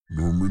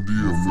Normandy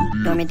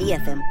FM. Normandy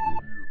FM.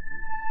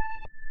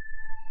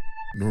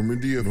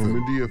 Normandy FM.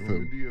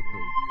 Normandy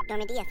FM.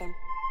 Normandy FM.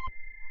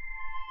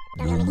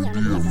 Normandy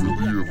FM.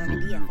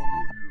 Normandy FM.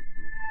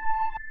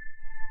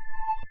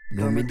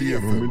 Normandy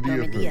FM. Normandy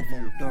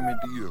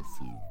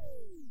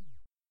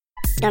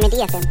FM. Normandy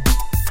FM.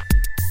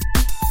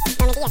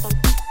 Normandy FM.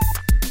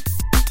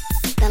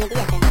 Normandy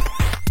FM.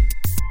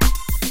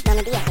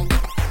 Normandy FM.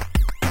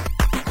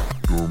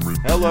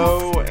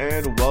 Hello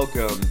and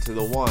welcome to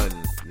the one,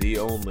 the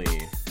only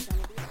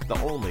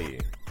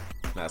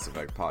Mass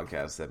Effect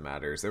podcast that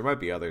matters. There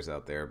might be others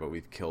out there, but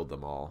we've killed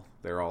them all.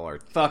 They're all our...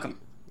 Fuck them.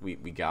 We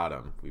got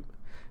them. We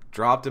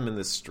dropped them in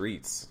the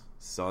streets,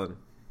 son.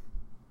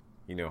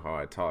 You know how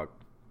I talk.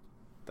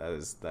 That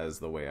is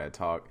the way I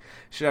talk.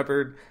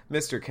 Shepard,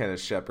 Mr.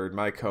 Kenneth Shepard,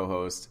 my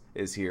co-host,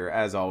 is here,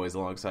 as always,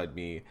 alongside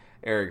me,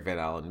 Eric Van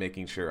Allen,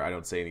 making sure I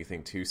don't say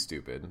anything too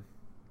stupid.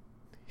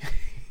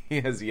 He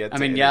has yet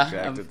to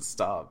interject and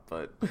stop,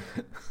 but...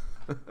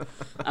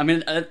 I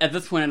mean, at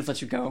this point, I just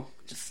let you go.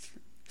 Just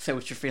say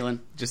what you're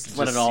feeling. Just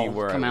let it all see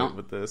where come I out went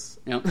with this.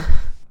 Yep.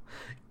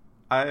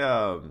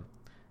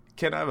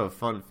 Ken, I have a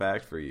fun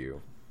fact for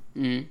you.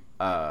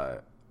 Mm-hmm.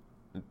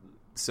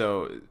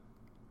 So,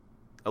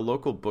 a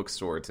local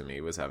bookstore to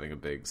me was having a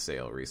big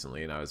sale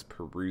recently, and I was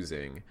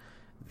perusing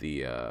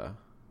the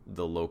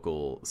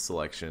local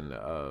selection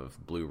of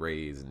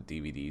Blu-rays and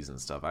DVDs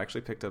and stuff. I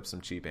actually picked up some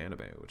cheap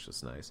anime, which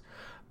was nice.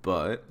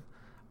 But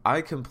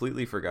I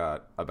completely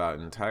forgot about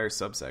an entire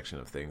subsection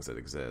of things that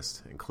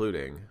exist,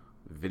 including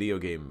video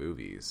game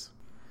movies.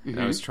 And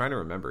I was trying to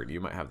remember, and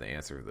you might have the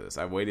answer to this.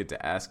 I waited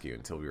to ask you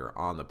until we were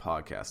on the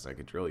podcast and I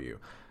could drill you.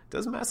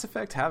 Does Mass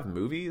Effect have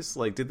movies?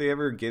 Like, did they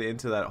ever get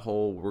into that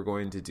whole, we're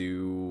going to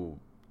do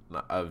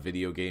a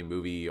video game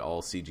movie,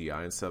 all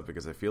CGI and stuff?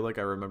 Because I feel like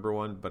I remember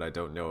one, but I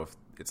don't know if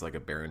it's like a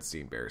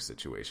Berenstein Bear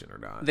situation or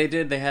not. They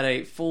did. They had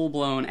a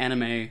full-blown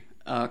anime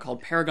called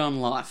Paragon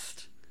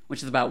Lost,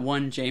 which is about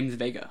one James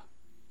Vega.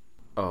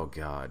 Oh,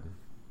 God.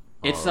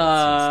 It's that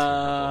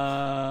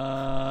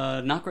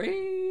sounds not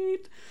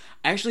great.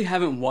 I actually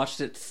haven't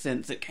watched it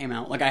since it came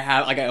out.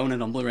 I own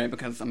it on Blu-ray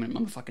because I'm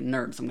a fucking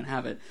nerd, so I'm gonna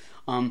have it.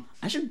 I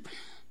should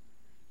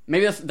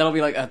maybe that'll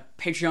be like a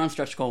Patreon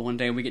stretch goal one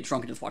day. We get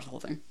drunk and just watch the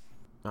whole thing.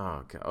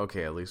 Oh,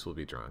 okay. At least we'll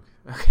be drunk.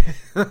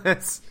 Okay,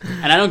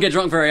 and I don't get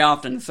drunk very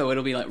often, so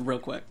it'll be like real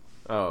quick.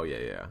 Oh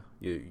yeah.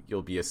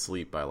 You'll be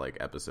asleep by like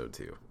episode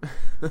 2.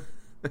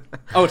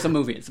 Oh, it's a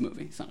movie. It's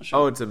not a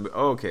show.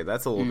 Okay.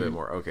 That's a little bit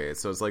more okay.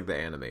 So it's like the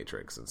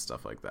Animatrix and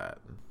stuff like that.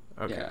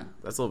 Okay, yeah.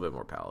 That's a little bit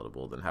more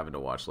palatable than having to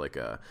watch like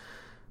a...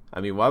 I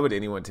mean, why would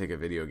anyone take a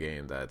video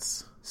game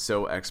that's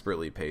so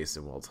expertly paced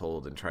and well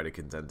told and try to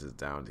condense it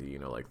down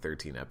to, like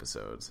 13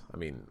 episodes? I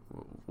mean,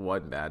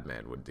 what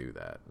madman would do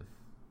that? I'm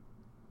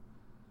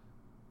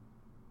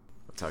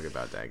talking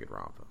about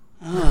Danganronpa.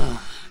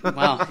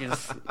 Wow, you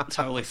just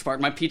totally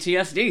sparked my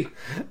PTSD.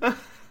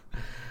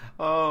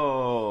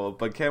 Oh,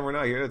 but Ken, we're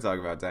not here to talk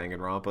about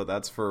Danganronpa.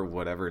 That's for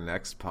whatever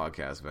next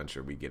podcast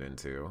venture we get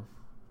into.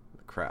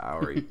 Crap,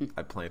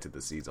 I planted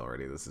the seeds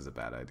already. This is a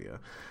bad idea.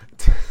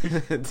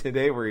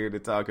 Today we're here to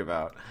talk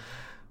about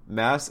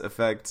Mass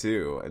Effect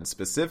 2, and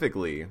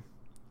specifically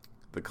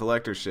the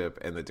Collector Ship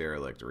and the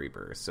Derelict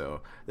Reaper.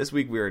 So this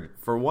week we are,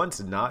 for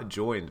once, not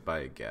joined by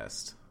a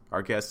guest.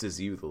 Our guest is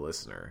you, the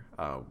listener.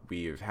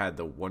 We've had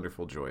the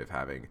wonderful joy of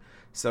having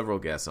several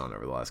guests on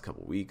over the last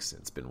couple weeks.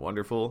 It's been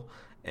wonderful.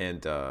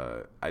 And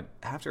I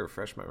have to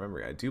refresh my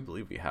memory. I do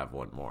believe we have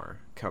one more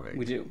coming.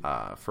 We do.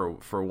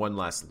 For one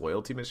last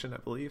loyalty mission, I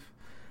believe.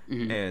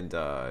 Mm-hmm. And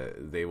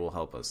they will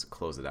help us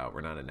close it out.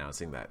 We're not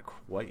announcing that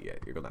quite yet.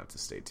 You're going to have to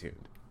stay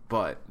tuned.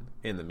 But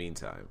in the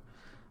meantime,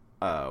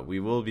 we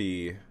will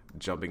be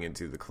jumping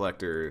into the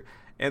Collector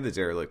and the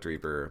Derelict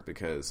Reaper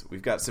because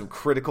we've got some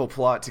critical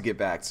plot to get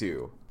back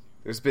to.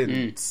 There's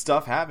been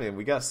stuff happening.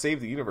 We got to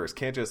save the universe.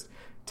 Can't just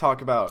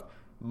talk about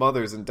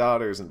mothers and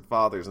daughters and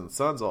fathers and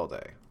sons all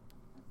day.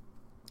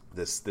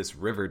 This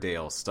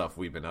Riverdale stuff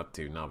we've been up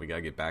to. Now we got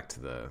to get back to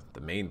the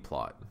main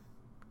plot.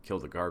 Kill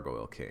the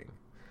Gargoyle King.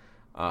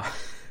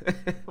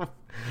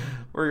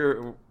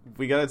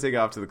 We got to take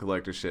off to the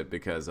Collector Ship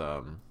because,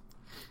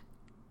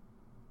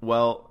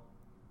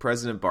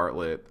 President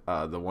Bartlett,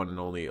 the one and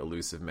only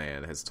elusive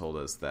man, has told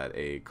us that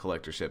a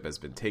Collector Ship has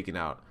been taken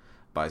out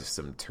by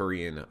some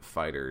Turian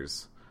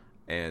fighters,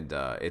 and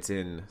it's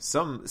in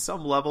some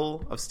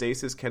level of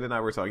stasis. Ken and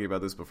I were talking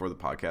about this before the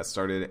podcast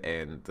started,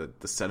 and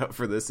the setup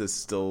for this is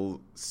still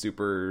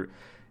super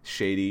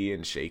shady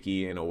and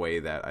shaky in a way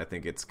that I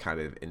think it's kind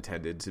of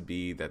intended to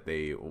be, that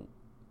they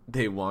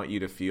want you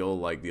to feel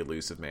like the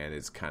elusive man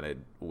is kind of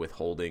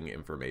withholding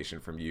information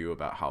from you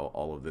about how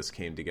all of this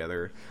came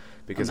together.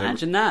 Because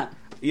Imagine that.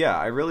 Yeah,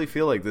 I really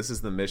feel like this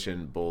is the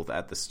mission both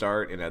at the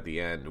start and at the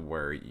end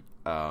where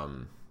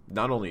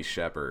not only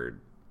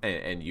Shepard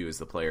and you as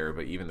the player,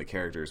 but even the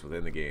characters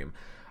within the game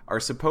are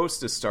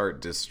supposed to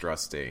start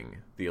distrusting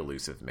the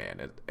elusive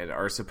man and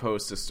are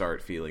supposed to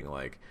start feeling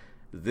like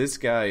this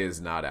guy is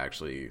not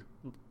actually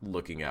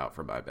looking out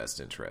for my best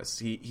interests.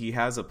 He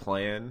has a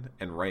plan,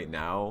 and right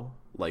now,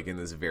 like in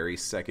this very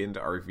second,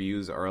 our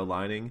views are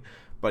aligning.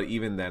 But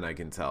even then, I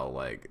can tell,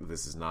 like,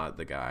 this is not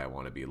the guy I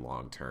want to be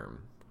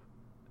long-term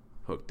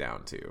hooked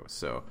down to.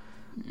 So,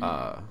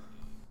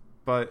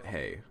 but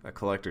hey, a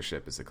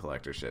collectorship is a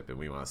collectorship, and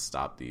we want to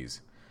stop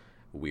these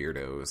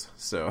weirdos.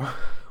 So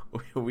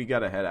we got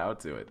to head out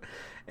to it.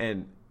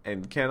 And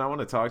Ken, I want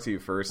to talk to you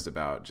first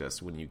about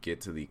just when you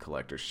get to the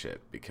collectorship,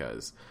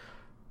 because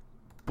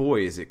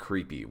boy, is it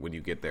creepy when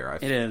you get there.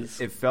 It is.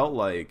 It felt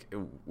like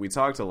we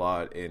talked a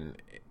lot in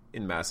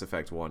Mass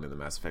Effect 1 and the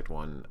Mass Effect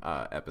 1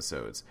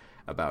 episodes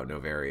about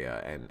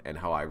Noveria and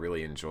how I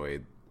really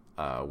enjoyed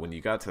when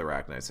you got to the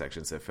Arachnite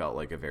sections. It felt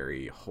like a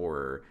very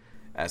horror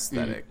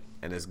aesthetic.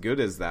 And as good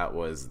as that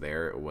was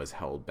there, it was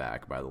held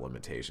back by the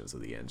limitations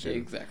of the engine.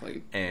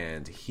 Exactly.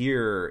 And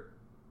here,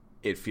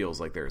 it feels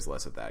like there's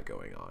less of that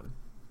going on.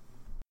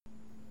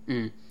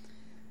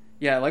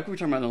 Yeah, like we were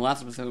talking about in the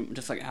last episode,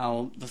 just like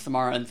how the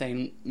Samara and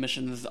Thane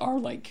missions are,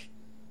 like,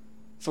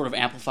 sort of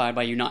amplified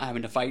by you not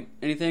having to fight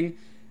anything.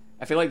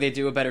 I feel like they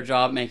do a better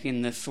job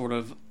making this sort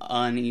of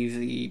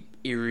uneasy,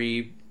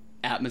 eerie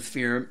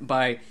atmosphere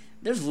by,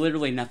 there's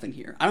literally nothing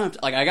here. I don't have to,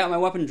 like, I got my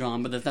weapon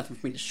drawn, but there's nothing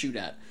for me to shoot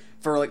at.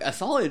 For, like, a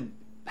solid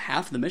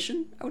half the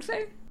mission, I would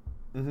say.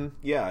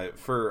 Yeah,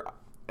 for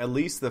at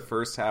least the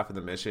first half of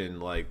the mission,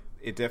 like,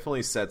 it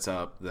definitely sets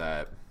up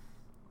that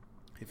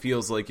it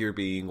feels like you're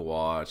being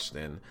watched,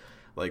 and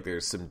like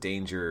there's some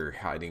danger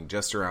hiding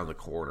just around the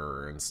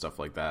corner and stuff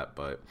like that.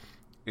 But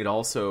it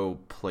also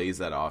plays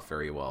that off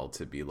very well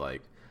to be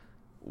like,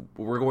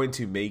 we're going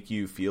to make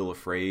you feel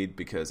afraid,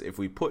 because if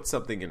we put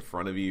something in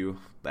front of you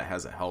that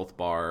has a health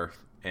bar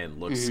and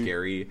looks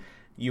scary,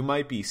 you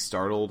might be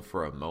startled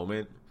for a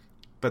moment,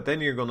 but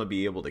then you're going to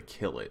be able to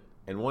kill it.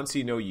 And once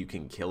you know you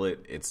can kill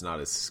it, it's not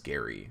as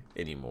scary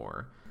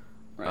anymore.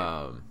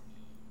 Right.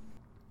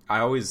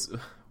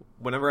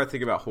 Whenever I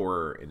think about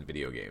horror in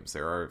video games,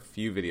 there are a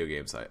few video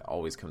games that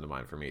always come to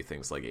mind for me.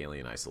 Things like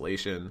Alien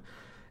Isolation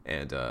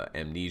and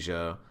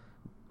Amnesia,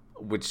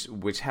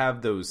 which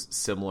have those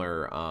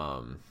similar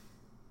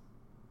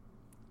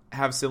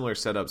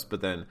setups,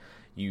 but then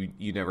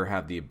you never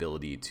have the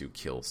ability to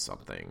kill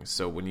something.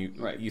 So when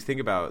you think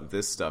about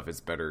this stuff,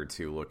 it's better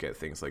to look at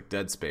things like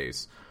Dead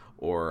Space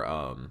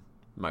or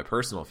my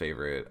personal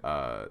favorite,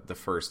 the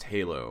first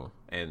Halo,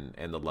 and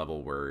the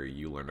level where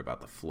you learn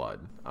about the Flood.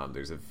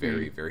 There's a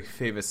very, very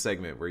famous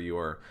segment where you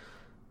are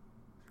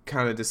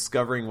kind of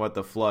discovering what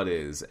the Flood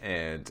is,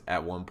 and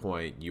at one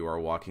point you are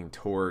walking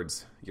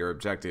towards your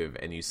objective,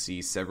 and you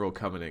see several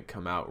Covenant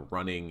come out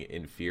running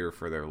in fear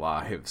for their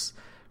lives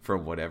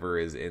from whatever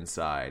is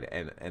inside,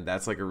 and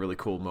that's like a really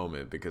cool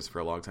moment, because for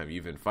a long time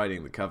you've been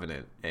fighting the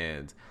Covenant,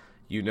 and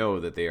you know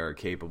that they are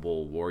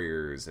capable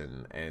warriors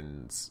and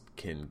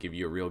can give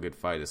you a real good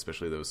fight,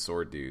 especially those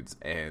sword dudes,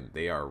 and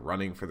they are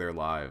running for their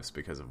lives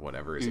because of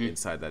whatever is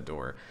inside that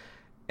door.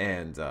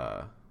 And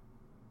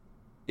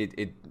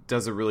it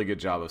does a really good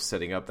job of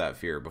setting up that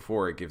fear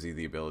before it gives you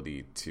the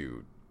ability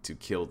to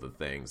kill the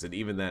things. And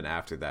even then,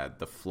 after that,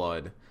 the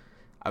Flood,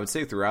 I would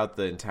say throughout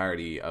the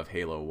entirety of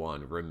Halo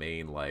 1,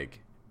 remain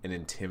like an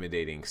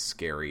intimidating,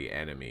 scary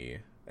enemy.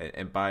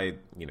 And by,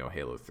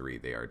 Halo 3,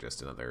 they are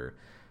just another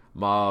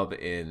mob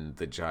in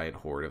the giant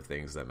horde of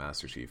things that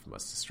Master Chief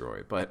must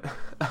destroy. But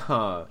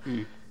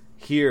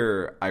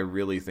here, I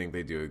really think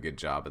they do a good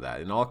job of that.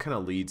 And all kind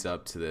of leads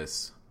up to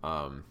this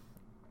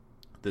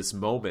this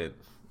moment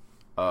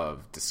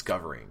of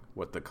discovering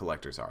what the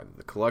Collectors are.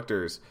 The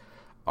Collectors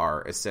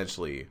are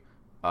essentially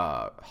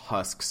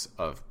husks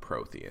of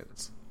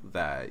Protheans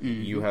that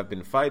you have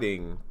been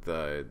fighting,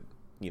 the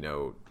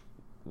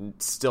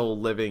still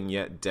living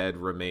yet dead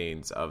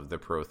remains of the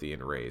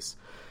Prothean race,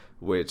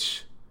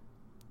 which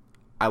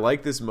I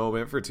like this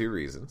moment for two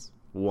reasons.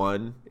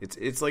 One,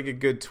 it's like a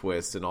good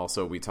twist, and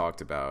also we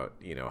talked about,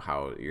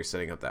 how you're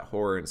setting up that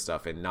horror and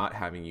stuff, and not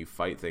having you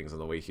fight things on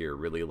the way here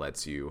really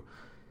lets you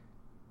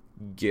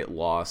get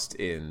lost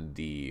in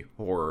the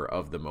horror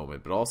of the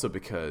moment, but also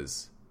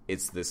because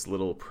it's this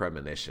little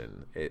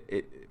premonition.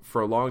 It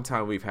for a long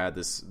time we've had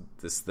this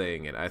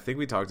thing, and I think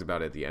we talked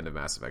about it at the end of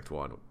Mass Effect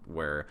 1,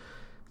 where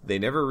they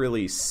never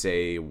really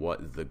say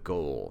what the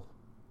goal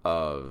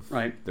of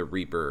the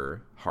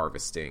Reaper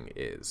harvesting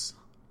is.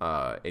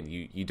 And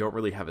you don't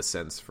really have a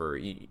sense for...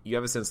 You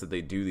have a sense that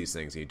they do these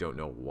things, and you don't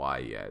know why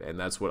yet. And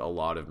that's what a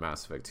lot of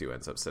Mass Effect 2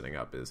 ends up setting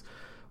up, is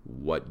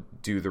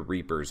what do the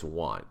Reapers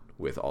want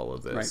with all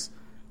of this?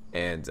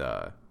 Right. And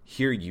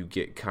here you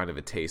get kind of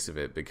a taste of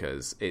it,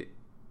 because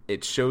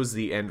it shows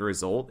the end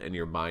result, and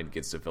your mind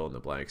gets to fill in the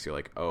blanks. You're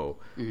like, oh,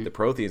 the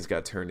Protheans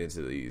got turned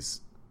into these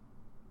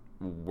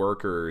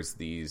workers,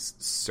 these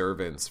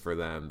servants for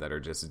them that are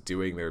just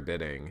doing their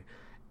bidding,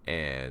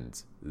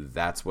 and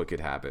that's what could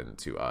happen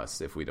to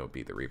us if we don't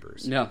beat the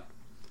Reapers. Yeah.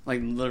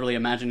 Like, literally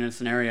imagine a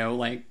scenario,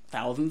 like,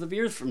 thousands of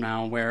years from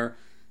now, where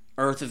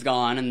Earth is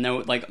gone, and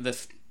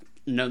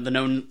the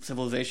known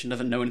civilization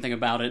doesn't know anything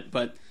about it,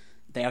 but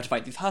they have to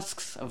fight these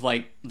husks of,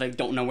 like, they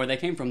don't know where they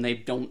came from. They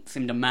don't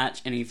seem to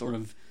match any sort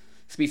of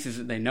species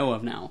that they know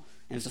of now.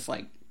 And it's just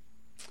like,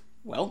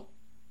 well,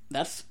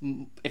 that's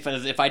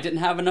if I didn't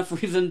have enough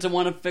reason to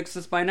want to fix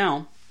this by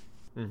now.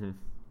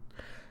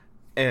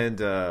 And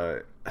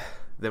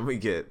then we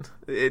get,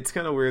 it's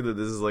kind of weird that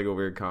this is like a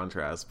weird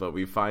contrast, but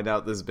we find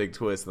out this big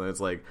twist, and then it's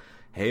like,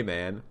 hey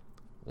man,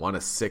 want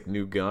a sick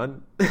new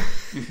gun?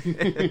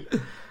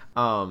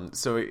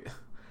 So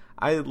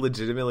I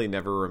legitimately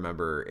never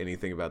remember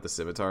anything about the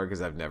scimitar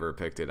because I've never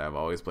picked it. I've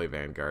always played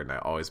Vanguard, and I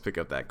always pick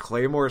up that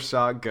Claymore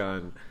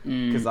shotgun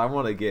because I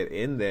want to get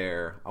in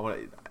there.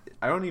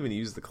 I don't even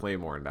use the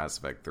Claymore in Mass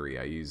Effect 3.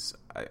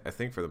 I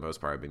think for the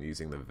most part I've been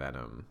using the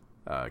Venom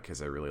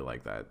because I really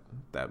like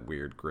that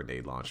weird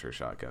grenade launcher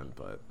shotgun.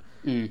 But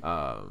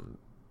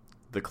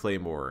the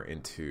Claymore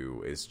in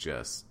 2 is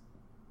just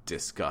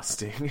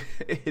disgusting.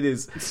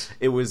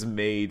 It was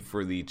made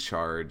for the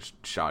charged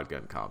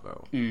shotgun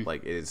combo.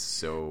 Like, it is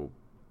so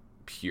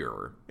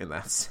pure in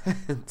that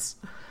sense.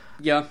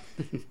 Yeah.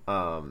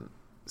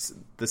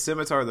 The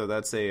scimitar, though,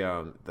 that's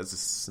a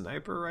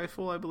sniper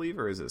rifle, I believe,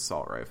 or is it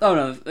assault rifle? Oh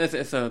no, it's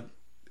a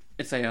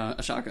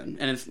shotgun,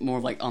 and it's more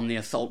like on the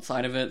assault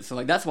side of it. So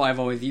like that's why I've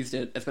always used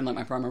it. It's been like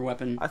my primary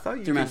weapon. I thought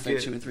you through could Mass Effect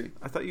get, 2 and 3.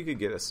 I thought you could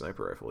get a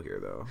sniper rifle here,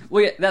 though.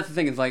 Well, yeah, that's the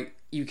thing. Is like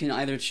you can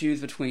either choose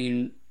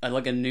between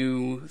like a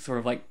new sort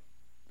of like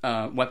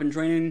weapon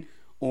training,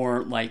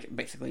 or like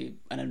basically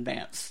an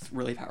advanced,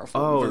 really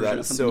powerful version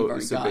of something you've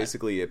already got.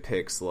 Basically it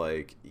picks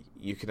like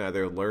you can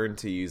either learn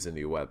to use a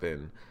new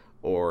weapon,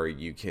 or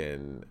you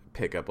can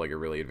pick up like a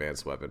really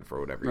advanced weapon for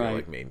whatever your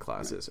like main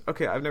class is.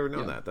 Okay, I've never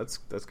known that. That's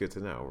good to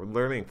know. We're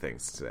learning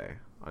things today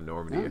on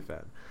Normandy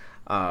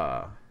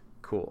FN.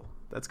 Cool.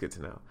 That's good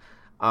to know.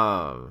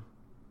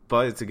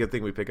 But it's a good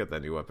thing we pick up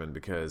that new weapon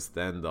because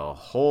then the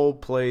whole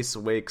place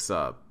wakes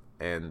up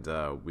and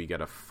we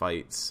gotta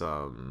fight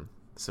some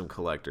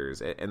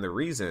collectors. And the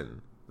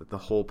reason that the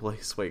whole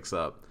place wakes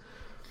up,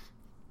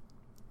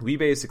 we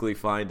basically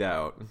find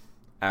out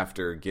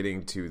after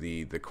getting to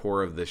the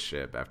core of this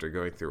ship, after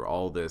going through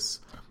all this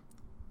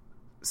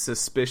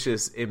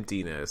suspicious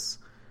emptiness,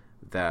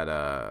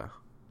 that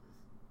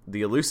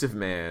the Elusive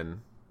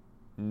Man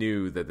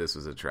knew that this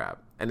was a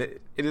trap. And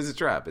it is a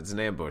trap. It's an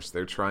ambush.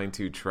 They're trying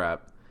to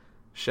trap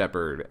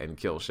Shepard and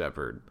kill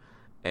Shepard.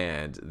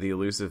 And the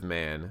Elusive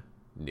Man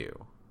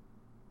knew.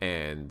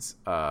 And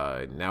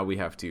now we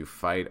have to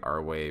fight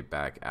our way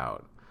back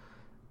out.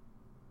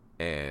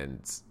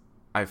 And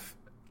I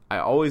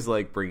always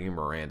like bringing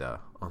Miranda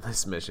on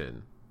this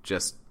mission,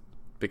 just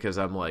because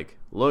I'm like,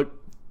 look,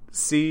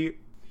 see,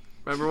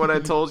 remember what I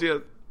told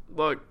you?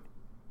 Look,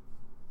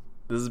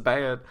 this is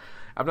bad.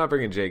 I'm not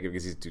bringing Jacob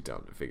because he's too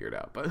dumb to figure it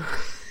out. But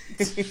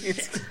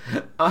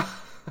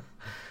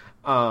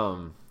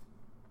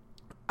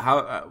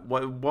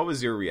what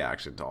was your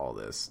reaction to all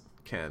this,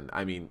 Ken?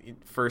 I mean,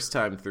 first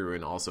time through,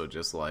 and also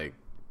just like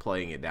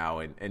playing it now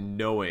and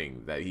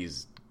knowing that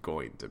he's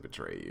going to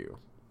betray you.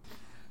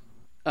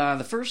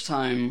 The first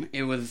time,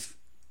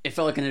 it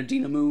felt like an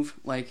Udina move.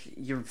 Like,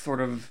 you're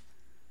sort of...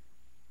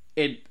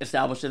 It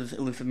establishes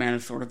Elusive Man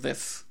as sort of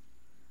this...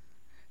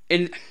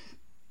 And,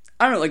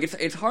 I don't know, like,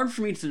 it's hard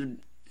for me to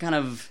kind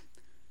of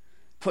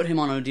put him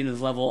on Udina's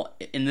level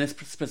in this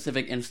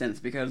specific instance,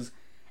 because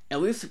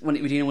at least when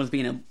Udina was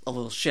being a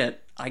little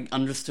shit, I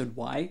understood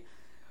why.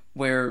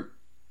 Where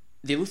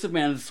the Elusive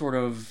Man's sort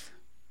of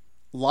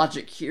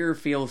logic here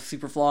feels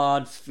super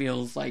flawed,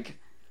 feels like...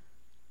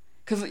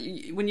 Because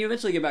when you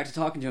eventually get back to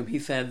talking to him, he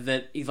said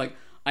that he's like,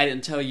 I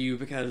didn't tell you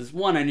because,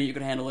 one, I knew you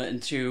could handle it,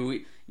 and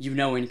two, you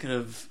knowing could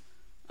have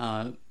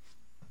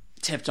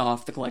tipped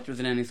off the collectors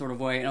in any sort of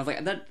way. And I was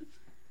like, that...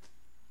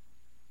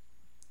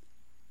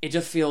 It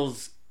just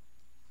feels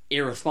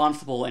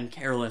irresponsible and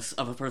careless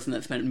of a person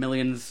that spent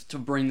millions to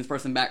bring this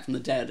person back from the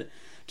dead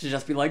to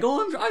just be like,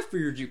 oh, I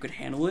figured you could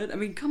handle it. I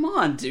mean, come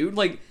on, dude.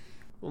 Like...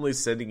 Only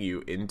sending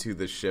you into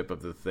the ship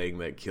of the thing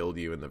that killed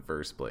you in the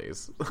first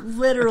place.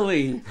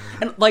 Literally.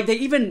 And like they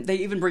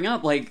even bring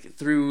up, like,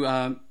 through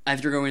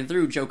as you're going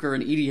through, Joker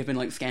and Edie have been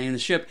like scanning the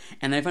ship,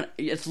 and they find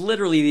it's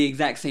literally the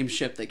exact same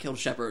ship that killed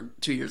Shepard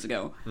 2 years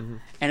ago. Mm-hmm.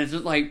 And it's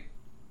just like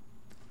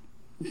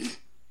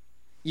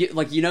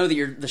you know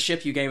that the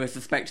ship you gave us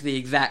is spec to the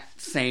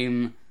exact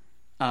same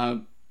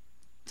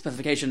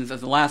specifications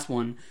as the last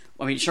one.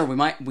 I mean, sure,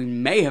 we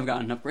may have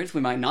gotten upgrades,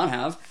 we might not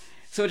have.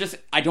 So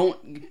I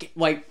don't,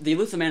 like, the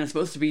Elusive Man is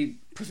supposed to be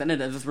presented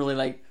as this really,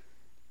 like,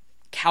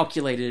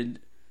 calculated,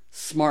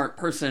 smart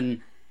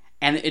person,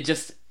 and it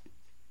just,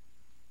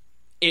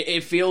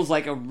 it feels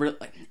like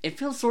it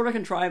feels sort of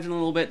contrived in a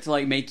little bit to,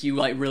 like, make you,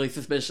 like, really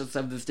suspicious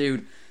of this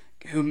dude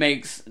who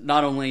makes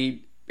not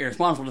only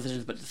irresponsible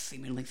decisions, but just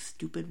seemingly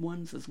stupid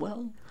ones as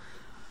well.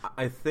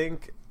 I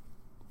think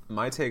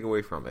my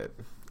takeaway from it,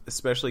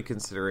 especially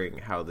considering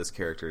how this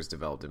character is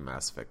developed in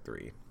Mass Effect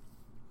 3,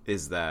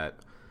 is that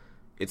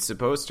it's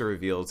supposed to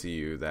reveal to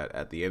you that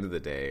at the end of the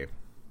day,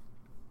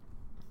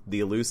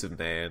 the Elusive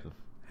Man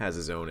has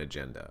his own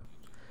agenda.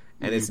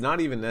 And it's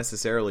not even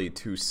necessarily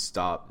to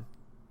stop,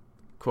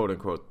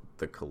 quote-unquote,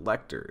 the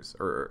collectors,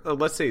 or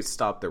let's say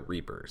stop the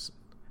Reapers.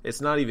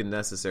 It's not even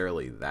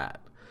necessarily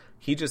that.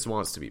 He just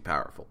wants to be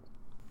powerful.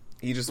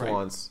 He just Right.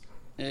 wants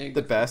Exactly.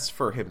 the best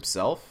for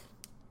himself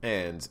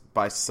and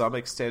by some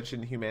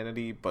extension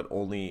humanity, but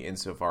only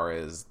insofar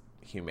as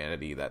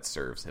humanity that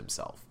serves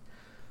himself.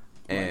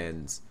 Right.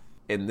 And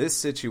in this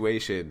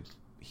situation,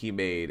 he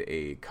made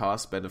a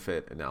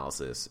cost-benefit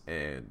analysis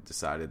and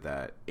decided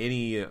that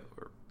any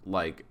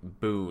like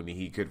boon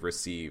he could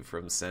receive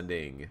from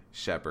sending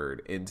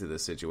Shepard into the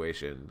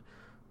situation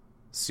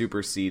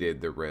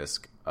superseded the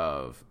risk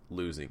of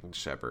losing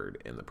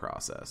Shepard in the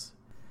process.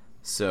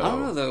 So I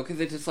don't know though, because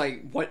it's just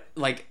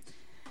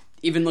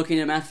even looking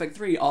at Mass Effect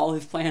 3, all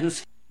his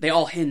plans they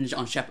all hinge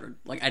on Shepard.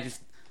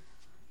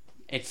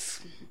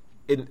 It's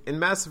in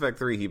Mass Effect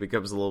 3, he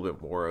becomes a little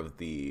bit more of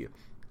the,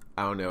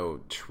 I don't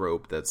know,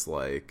 trope that's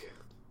like,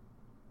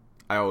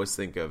 I always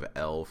think of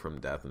L from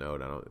Death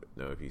Note. I don't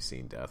know if you've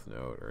seen Death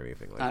Note or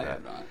anything like I that.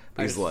 have not.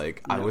 But he's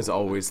like, I know was of it.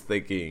 always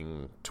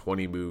thinking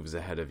 20 moves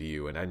ahead of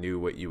you, and I knew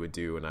what you would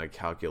do, and I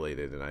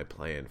calculated and I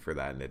planned for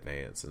that in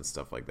advance and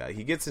stuff like that.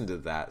 He gets into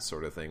that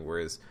sort of thing,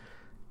 whereas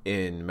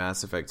in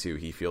Mass Effect 2,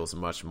 he feels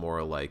much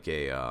more like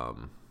a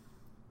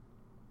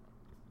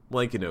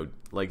like an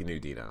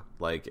Udina,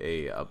 like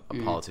a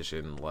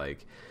politician.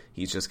 Like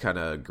he's just kind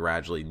of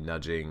gradually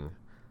nudging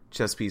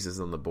chess pieces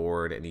on the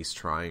board, and he's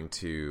trying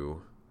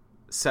to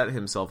set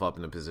himself up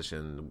in a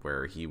position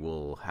where he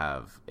will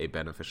have a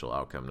beneficial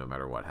outcome no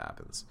matter what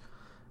happens.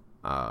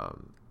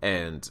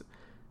 And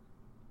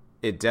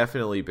it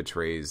definitely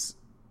betrays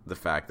the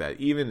fact that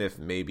even if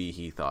maybe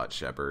he thought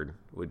Shepard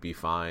would be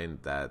fine,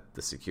 that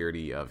the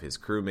security of his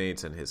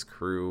crewmates and his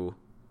crew,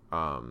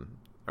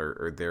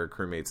 or their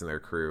crewmates and their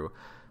crew,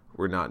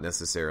 were not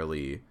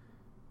necessarily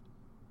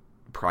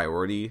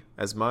priority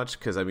as much.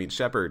 Because, I mean,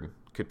 Shepard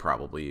could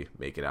probably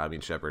make it out. I mean,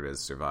 Shepard has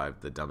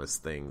survived the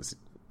dumbest things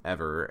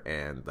ever,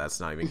 and that's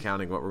not even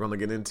counting what we're going to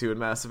get into in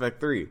Mass Effect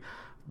 3.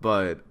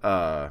 But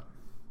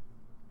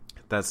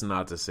that's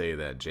not to say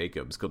that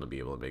Jacob's going to be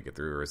able to make it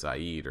through, or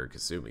Zaid or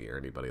Kasumi or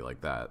anybody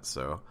like that.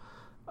 So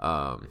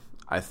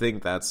I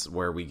think that's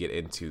where we get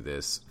into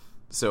this.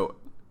 So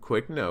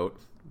quick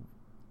note,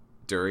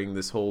 during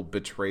this whole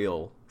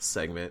betrayal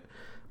segment,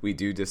 we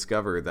do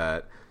discover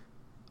that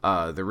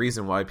the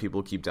reason why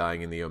people keep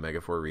dying in the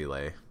Omega 4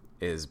 relay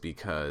is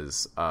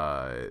because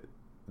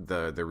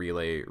the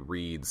relay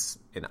reads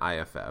an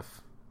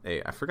IFF.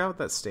 I forgot what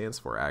that stands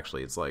for,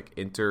 actually. It's like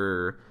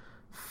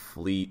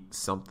Interfleet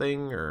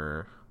something,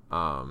 or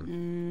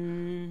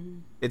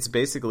it's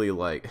basically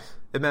like,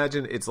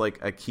 imagine it's like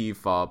a key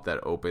fob that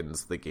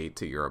opens the gate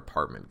to your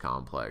apartment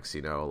complex,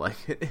 you know, like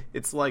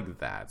it's like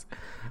that.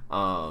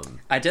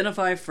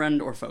 identify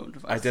friend or foe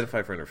device.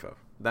 Identify friend or foe.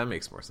 That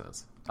makes more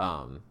sense.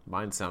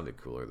 Mine sounded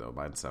cooler though.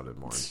 Mine sounded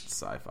more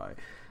sci-fi.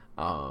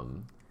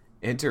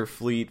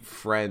 Interfleet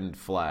friend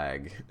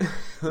flag.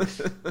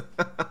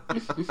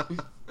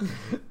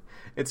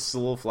 It's a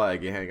little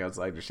flag you hang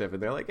outside your ship,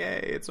 and they're like, "Hey,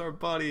 it's our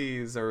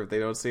buddies." Or if they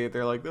don't see it,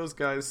 they're like, "Those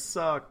guys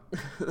suck."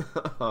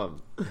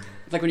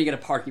 It's like when you get a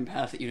parking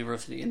pass at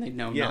university and they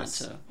know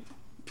Yes. not to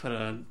put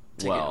a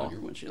ticket Well, on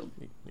your windshield.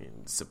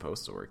 It's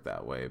supposed to work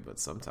that way, but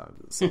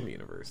sometimes at some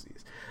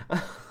universities.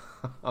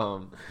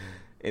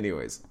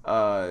 Anyways,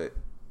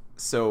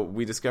 so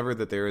we discovered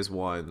that there is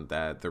one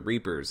that the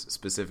Reapers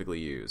specifically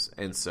use,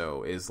 and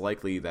so it is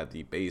likely that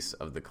the base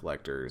of the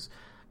Collectors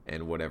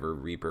and whatever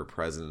Reaper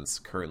presence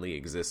currently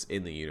exists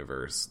in the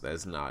universe that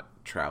is not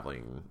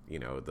traveling, you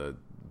know, the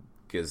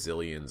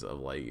gazillions of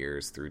light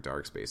years through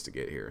dark space to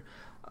get here,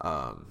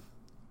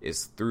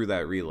 is through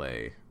that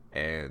relay,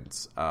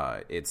 and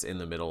it's in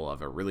the middle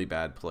of a really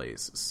bad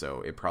place,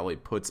 so it probably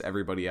puts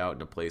everybody out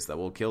in a place that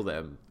will kill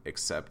them,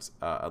 except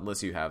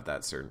unless you have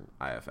that certain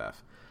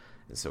IFF.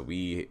 And so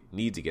we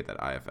need to get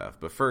that IFF,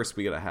 but first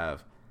we gotta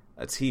have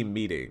a team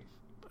meeting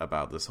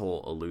about this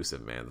whole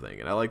elusive man thing.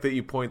 And I like that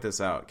you point this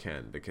out,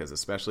 Ken, because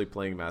especially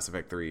playing Mass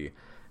Effect 3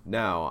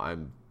 now,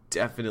 I'm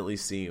definitely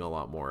seeing a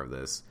lot more of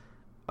this.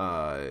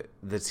 The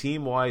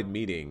team-wide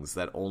meetings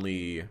that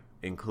only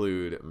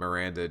include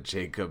Miranda,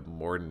 Jacob,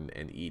 Mordin,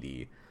 and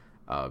EDI,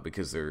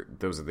 because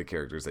those are the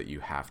characters that you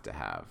have to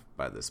have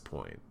by this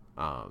point.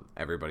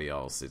 Everybody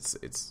else,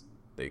 it's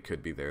they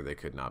could be there, they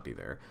could not be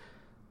there.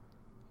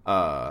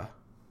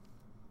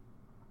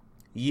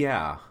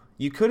 Yeah,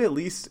 you could at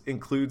least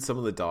include some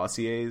of the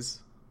dossiers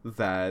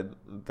that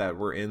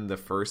were in the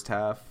first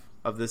half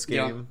of this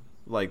game,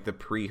 like the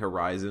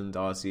pre-Horizon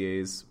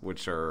dossiers,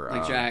 which are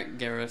Like Jack,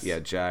 Garrus. Yeah,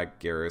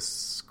 Jack,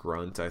 Garrus,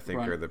 Grunt, I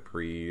think, are the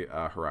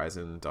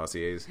pre-Horizon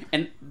dossiers.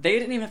 And they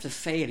didn't even have to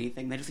say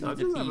anything. They just needed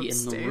to be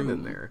in the room.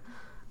 In there.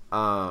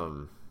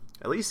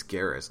 At least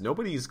Garrus.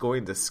 Nobody's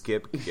going to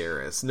skip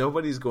Garrus.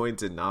 Nobody's going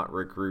to not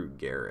recruit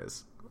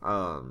Garrus.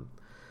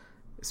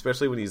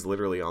 Especially when he's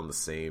literally on the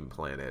same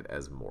planet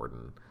as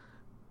Mordin.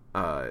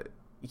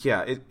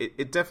 Yeah,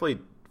 it definitely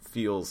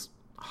feels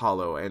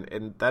hollow,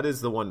 and that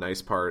is the one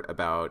nice part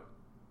about...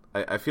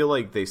 I feel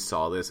like they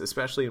saw this,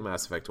 especially in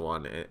Mass Effect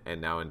 1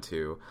 and now in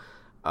 2.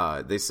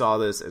 They saw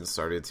this and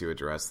started to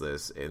address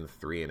this in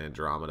 3 and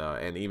Andromeda,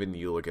 and even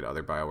you look at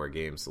other BioWare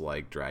games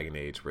like Dragon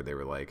Age, where they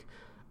were like,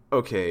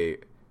 okay,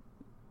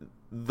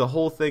 the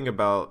whole thing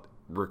about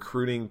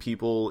recruiting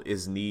people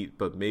is neat,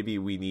 but maybe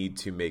we need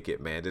to make it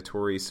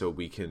mandatory so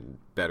we can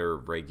better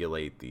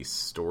regulate these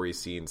story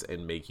scenes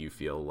and make you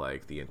feel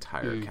like the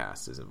entire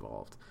cast is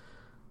involved.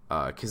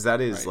 Because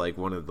that is like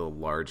one of the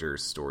larger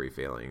story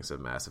failings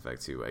of Mass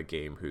Effect 2, a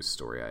game whose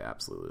story I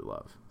absolutely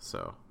love.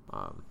 So,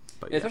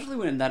 but yeah. Especially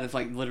when that is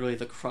like literally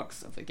the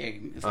crux of the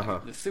game. It's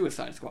like the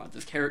Suicide Squad.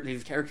 These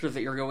characters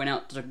that you're going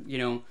out to, you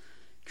know,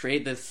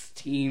 create this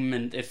team,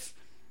 and it's,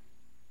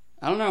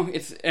 I don't know.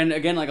 It's, and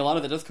again, like a lot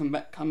of it does come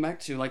back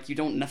to like you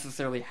don't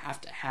necessarily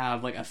have to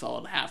have like a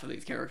solid half of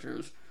these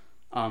characters.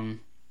 I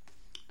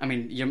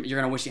mean,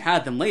 you're gonna wish you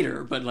had them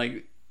later, but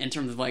like in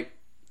terms of like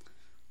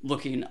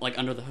looking like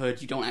under the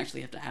hood, you don't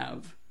actually have to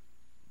have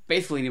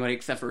basically anybody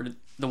except for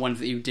the ones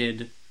that you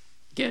did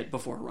get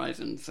before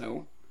Horizon.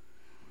 So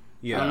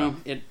Yeah. I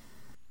don't know.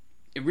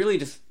 It really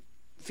just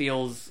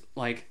feels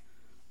like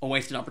a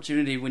wasted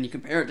opportunity when you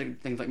compare it to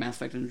things like Mass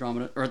Effect and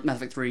Andromeda, or Mass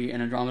Effect 3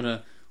 and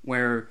Andromeda,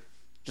 where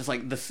just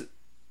like this,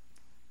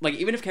 like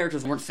even if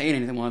characters weren't saying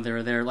anything while they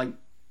were there, like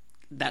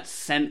that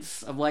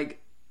sense of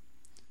like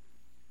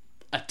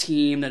a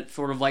team that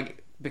sort of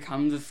like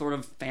becomes a sort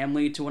of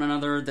family to one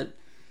another, that,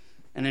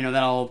 and you know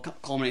that all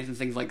culminates in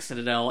things like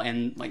Citadel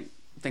and like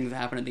things that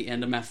happen at the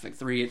end of Mass Effect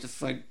 3. It's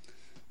just like,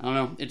 I don't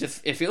know,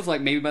 it feels like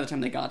maybe by the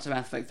time they got to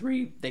Mass Effect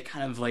 3, they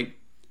kind of like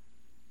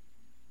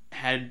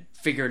had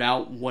figured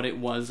out what it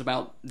was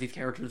about these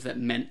characters that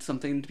meant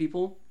something to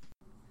people.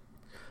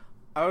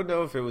 I don't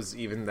know if it was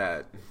even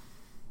that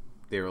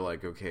they were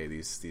like, okay,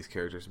 these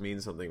characters mean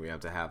something, we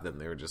have to have them.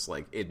 They were just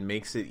like, it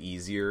makes it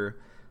easier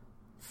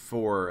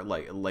for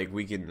like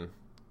we can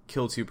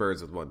kill two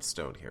birds with one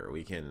stone here.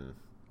 We can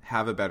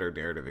have a better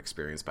narrative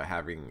experience by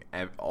having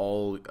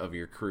all of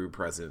your crew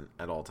present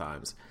at all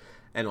times.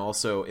 And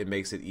also it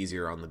makes it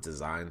easier on the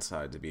design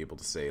side to be able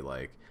to say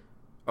like,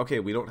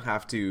 okay, we don't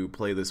have to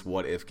play this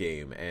what if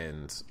game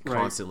and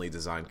constantly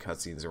design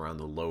cutscenes around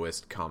the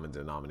lowest common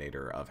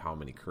denominator of how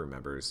many crew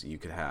members you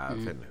could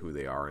have and who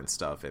they are and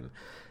stuff, and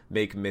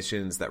make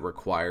missions that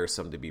require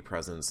some to be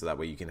present, so that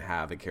way you can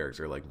have a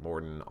character like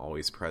Mordin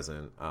always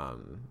present,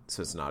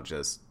 so it's not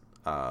just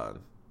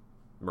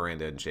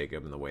Miranda and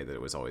Jacob in the way that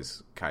it was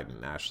always Kaiden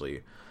and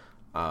Ashley.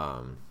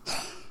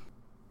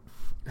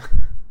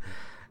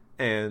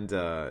 And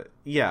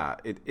yeah,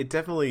 it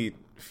definitely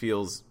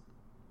feels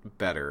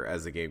better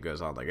as the game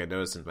goes on. Like I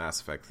noticed in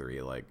Mass Effect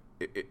 3, like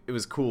it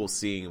was cool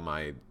seeing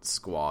my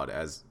squad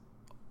as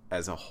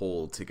a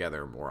whole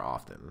together more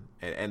often,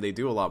 and they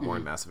do a lot more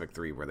in Mass Effect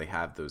 3 where they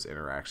have those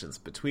interactions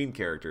between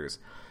characters.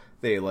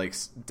 They like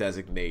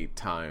designate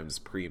times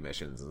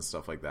pre-missions and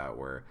stuff like that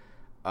where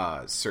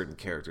certain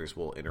characters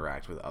will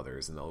interact with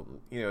others, and they'll,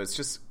 you know, it's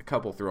just a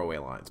couple throwaway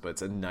lines, but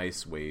it's a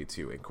nice way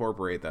to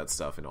incorporate that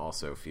stuff, and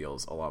also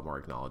feels a lot more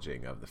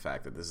acknowledging of the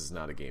fact that this is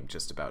not a game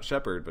just about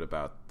Shepard, but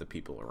about the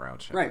people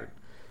around Shepard. Right.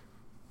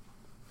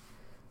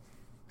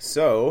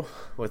 So,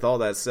 with all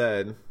that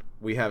said,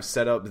 we have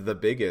set up the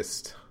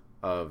biggest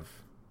of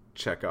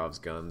Chekhov's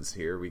guns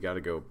here. We got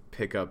to go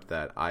pick up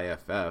that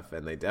IFF,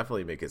 and they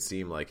definitely make it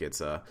seem like it's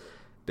a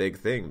big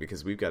thing,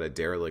 because we've got a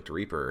derelict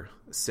Reaper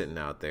sitting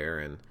out there,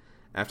 and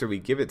after we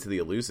give it to the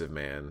Elusive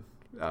Man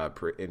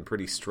in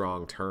pretty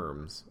strong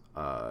terms,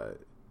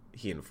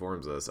 he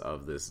informs us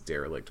of this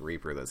derelict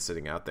Reaper that's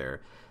sitting out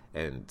there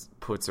and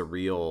puts a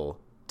real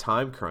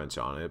time crunch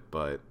on it.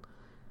 But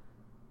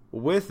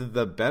with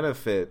the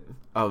benefit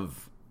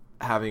of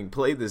having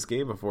played this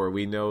game before,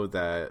 we know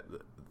that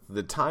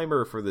the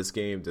timer for this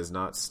game does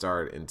not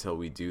start until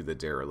we do the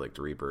derelict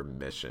Reaper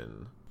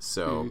mission.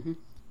 So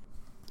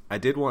I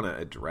did want to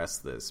address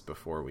this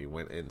before we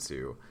went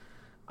into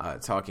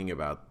talking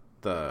about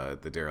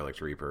the derelict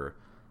Reaper.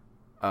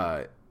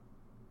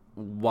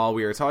 While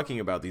we were talking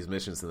about these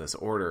missions in this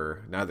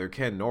order, neither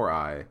Ken nor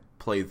I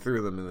played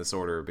through them in this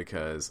order,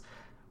 because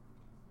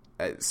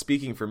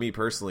speaking for me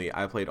personally,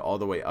 I played all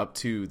the way up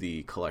to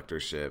the collector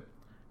ship,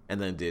 and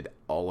then did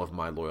all of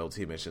my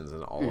loyalty missions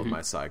and all of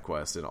my side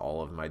quests and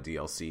all of my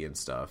DLC and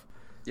stuff.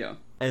 Yeah.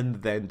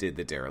 And then did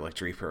the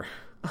derelict Reaper.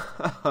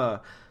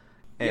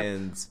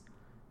 And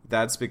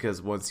that's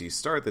because once you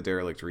start the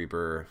derelict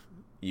Reaper,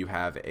 you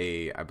have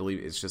I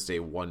believe it's just a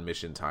one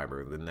mission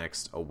timer. The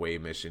next away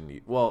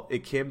mission, well,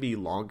 it can be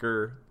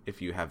longer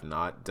if you have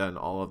not done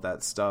all of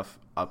that stuff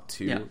up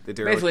to the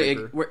derelict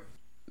Reaper.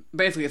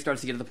 Basically, it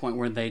starts to get to the point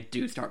where they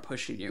do start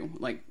pushing you.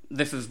 Like,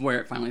 this is where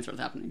it finally starts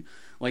happening.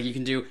 Like, you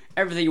can do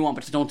everything you want,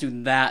 but just don't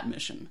do that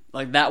mission.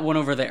 Like, that one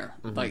over there.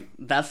 Like,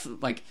 that's,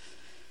 like,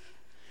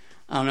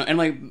 I don't know. And,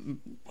 like,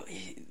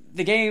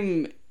 the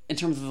game, in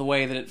terms of the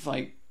way that it's,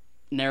 like,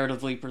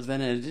 narratively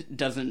presented,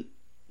 doesn't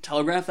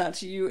telegraph that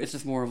to you. It's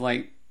just more of,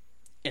 like,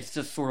 it's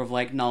just sort of,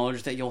 like,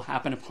 knowledge that you'll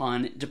happen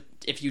upon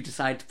if you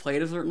decide to play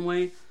it a certain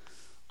way.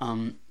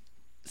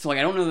 So, like,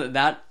 I don't know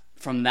that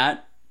from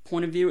that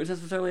point of view is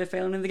necessarily a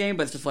failing in the game,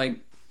 but it's just like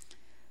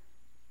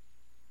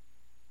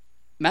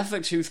Mass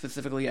Effect 2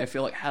 specifically, I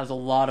feel like has a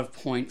lot of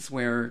points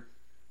where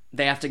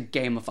they have to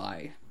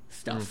gamify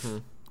stuff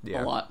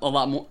a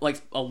lot more, like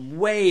a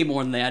way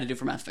more than they had to do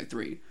for Mass Effect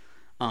 3,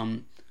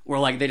 where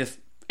like they just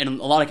in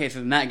a lot of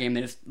cases in that game,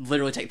 they just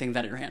literally take things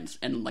out of your hands,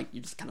 and like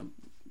you just kind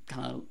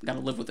of got to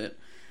live with it.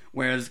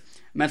 Whereas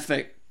Mass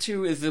Effect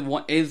 2 is the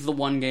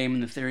one game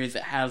in the series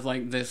that has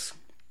like this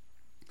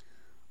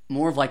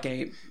more of like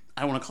a,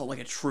 I don't want to call it like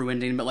a true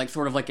ending, but like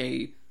sort of like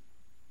a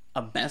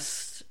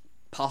best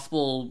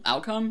possible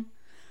outcome.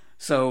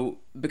 So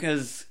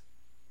because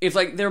it's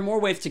like there are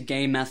more ways to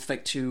game Mass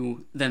Effect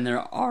 2 than there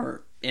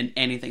are in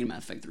anything in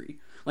Mass Effect 3.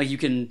 Like you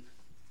can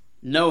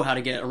know how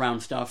to get around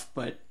stuff,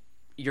 but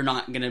you're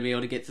not going to be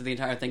able to get through the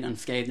entire thing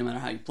unscathed no matter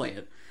how you play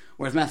it.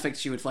 Whereas Mass Effect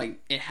 2, it's like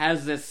it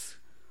has this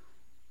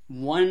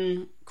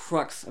one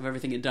crux of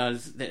everything it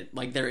does that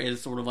like there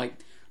is sort of like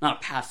not a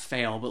pass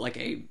fail, but like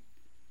a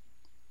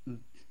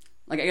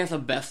I guess a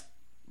best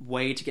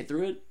way to get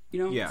through it,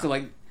 you know? Yeah. So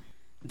like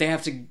they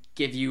have to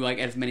give you like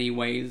as many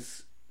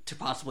ways to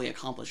possibly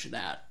accomplish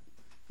that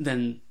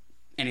than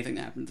anything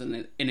that happens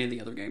in any of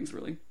the other games,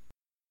 really.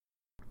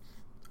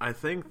 I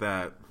think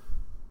that,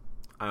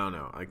 I don't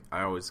know,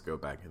 I always go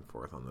back and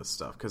forth on this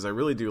stuff because I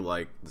really do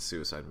like the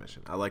suicide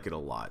mission. I like it a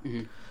lot.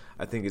 Mm-hmm.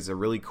 I think it's a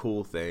really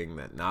cool thing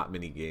that not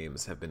many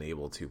games have been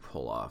able to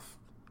pull off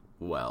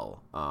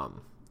well.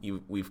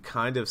 We've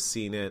kind of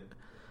seen it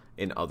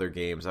in other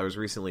games. I was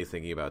recently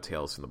thinking about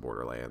Tales from the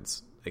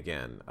Borderlands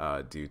again,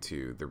 due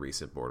to the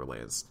recent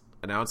Borderlands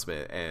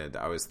announcement, and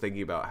I was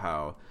thinking about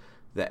how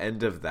the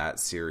end of that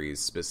series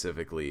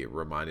specifically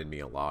reminded me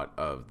a lot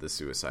of the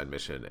suicide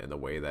mission and the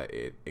way that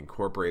it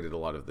incorporated a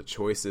lot of the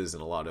choices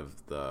and a lot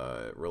of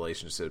the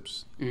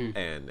relationships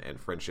and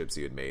friendships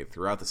you had made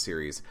throughout the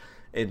series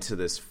into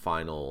this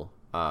final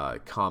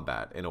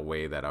combat in a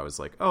way that I was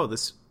like, oh,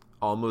 this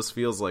almost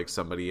feels like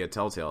somebody at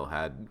Telltale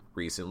had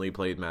recently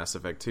played Mass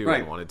Effect 2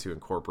 and wanted to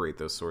incorporate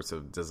those sorts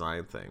of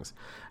design things.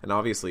 And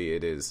obviously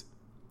it is,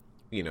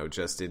 you know,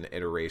 just an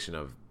iteration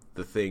of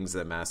the things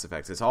that Mass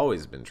Effect has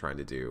always been trying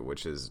to do,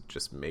 which is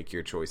just make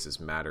your choices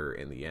matter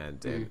in the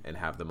end and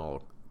have them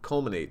all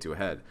culminate to a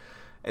head.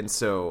 And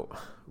so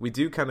we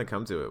do kind of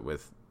come to it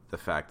with the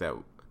fact that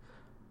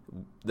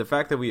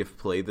we have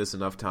played this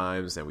enough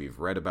times and we've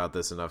read about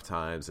this enough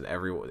times and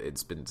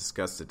it's been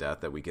discussed to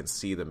death that we can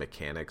see the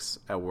mechanics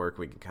at work.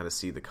 We can kind of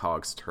see the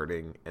cogs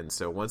turning. And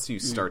so once you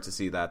start to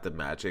see that, the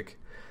magic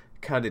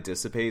kind of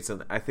dissipates.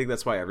 And I think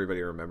that's why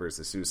everybody remembers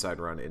the Suicide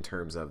Run in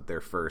terms of their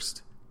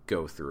first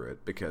go through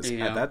it, because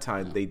at that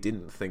time they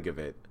didn't think of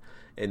it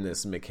in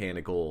this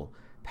mechanical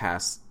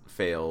pass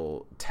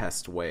fail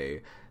test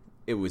way.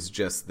 It was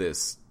just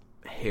this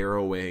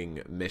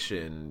harrowing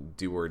mission,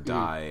 do or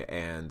die,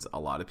 and a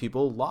lot of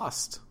people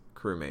lost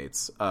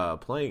crewmates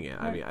playing it.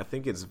 I mean, I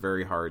think it's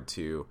very hard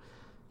to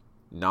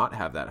not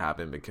have that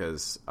happen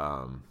because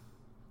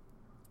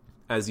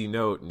as you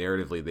note,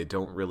 narratively they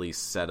don't really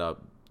set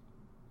up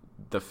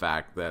the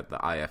fact that the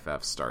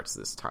IFF starts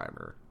this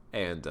timer,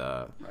 and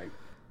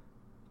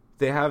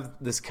they have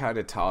this kind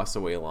of toss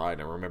away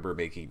line. I remember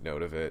making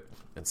note of it,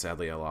 and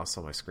sadly I lost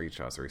all my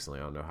screenshots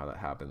recently. I don't know how that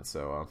happened,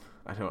 so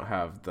I don't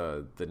have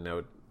the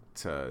note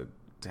to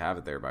have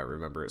it there, but I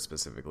remember it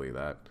specifically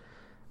that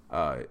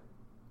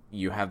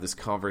you have this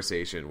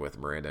conversation with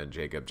Miranda and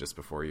Jacob just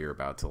before you're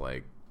about to,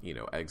 like, you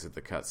know, exit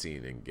the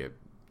cutscene and get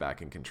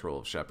back in control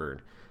of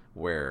Shepard,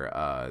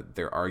 where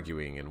they're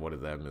arguing, and one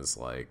of them is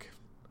like,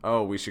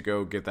 oh, we should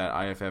go get that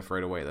IFF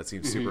right away. That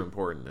seems super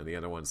important. And the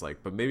other one's like,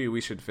 but maybe we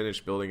should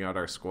finish building out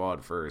our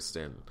squad first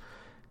and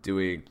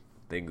doing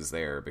things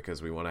there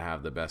because we want to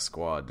have the best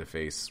squad to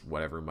face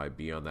whatever might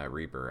be on that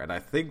Reaper. And I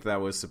think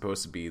that was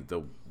supposed to be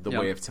the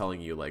way of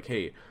telling you, like,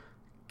 hey,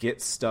 get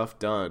stuff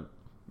done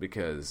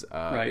because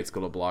it's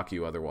going to block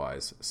you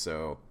otherwise.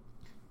 So,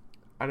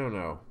 I don't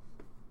know.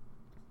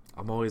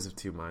 I'm always of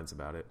two minds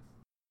about it.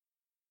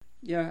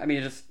 Yeah, I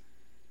mean,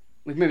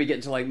 we can maybe get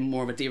into like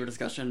more of a deeper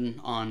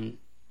discussion on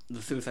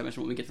the suicide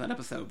mission when we get to that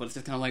episode, but it's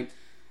just kind of like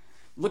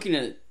looking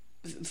at,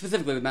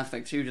 specifically with Mass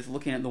Effect 2, just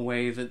looking at the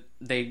way that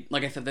they,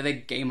 like I said, that they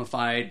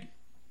gamified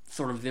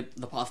sort of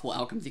the possible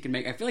outcomes you can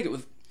make. I feel like it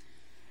was,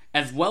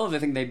 as well as I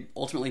think they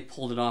ultimately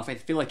pulled it off, I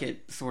feel like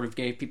it sort of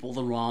gave people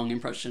the wrong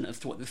impression as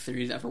to what this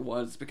series ever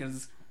was,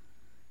 because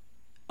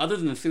other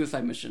than the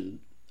suicide mission,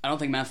 I don't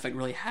think Mass Effect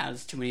really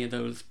has too many of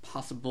those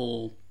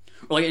possible,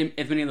 or like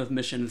as many of those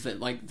missions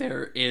that like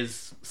there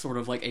is sort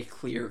of like a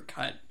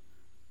clear-cut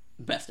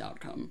best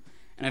outcome.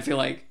 And I feel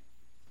like,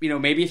 you know,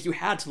 maybe if you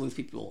had to lose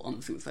people on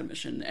the suicide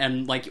mission,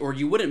 and like, or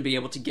you wouldn't be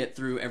able to get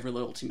through every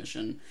loyalty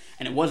mission,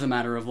 and it was a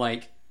matter of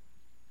like,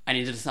 I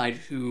need to decide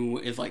who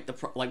is like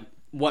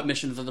what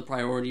missions are the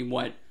priority,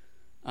 what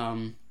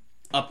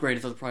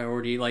upgrades are the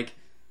priority. Like,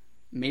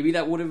 maybe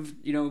that would have,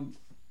 you know,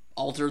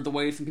 altered the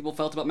way some people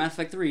felt about Mass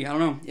Effect 3. I don't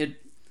know.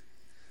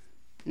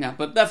 Yeah,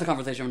 but that's a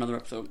conversation of another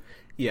episode.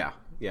 Yeah,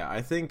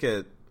 I think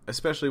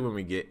especially when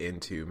we get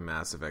into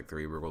Mass Effect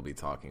 3, where we'll be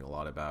talking a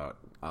lot about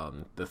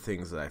the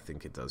things that I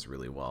think it does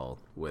really well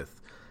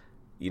with,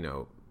 you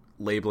know,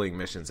 labeling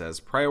missions as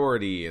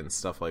priority and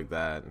stuff like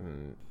that,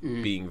 and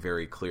being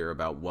very clear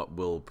about what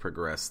will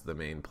progress the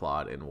main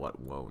plot and what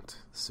won't.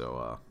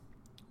 So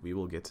we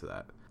will get to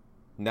that.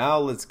 Now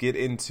let's get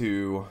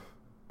into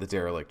the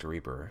Derelict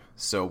Reaper.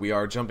 So we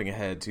are jumping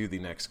ahead to the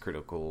next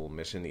critical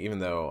mission, even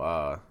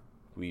though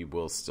we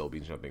will still be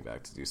jumping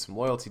back to do some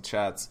loyalty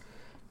chats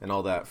and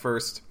all that.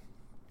 First,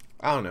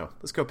 I don't know,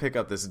 let's go pick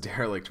up this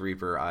Derelict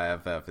Reaper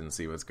IFF and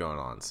see what's going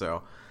on.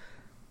 So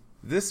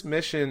this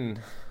mission,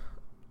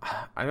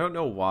 I don't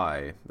know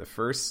why. The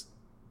first,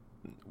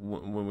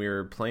 when we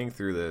were playing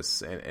through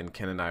this, and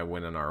Ken and I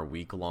went on our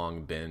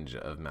week-long binge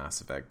of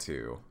Mass Effect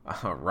 2,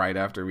 right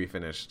after we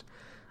finished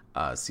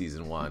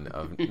Season 1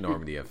 of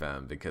Normandy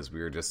FM, because we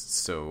were just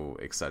so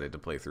excited to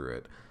play through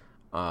it.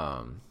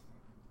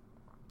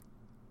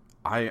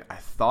 I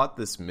thought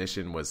this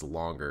mission was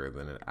longer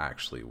than it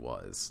actually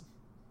was.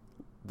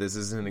 This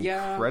is an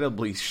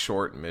incredibly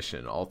short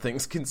mission, all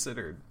things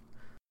considered.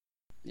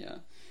 Yeah.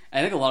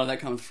 I think a lot of that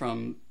comes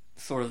from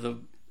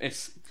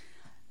it's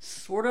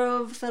sort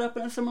of set up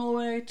in a similar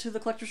way to the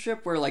collector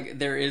ship, where like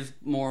there is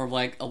more of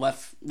like a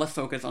less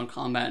focus on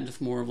combat and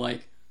just more of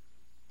like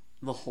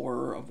the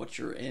horror of what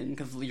you're in,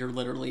 because you're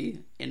literally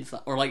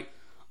inside or like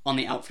on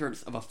the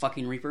outskirts of a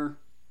fucking Reaper,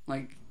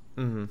 like.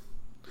 Mm-hmm.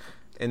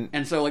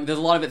 And so like there's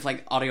a lot of it's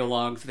like audio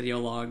logs, video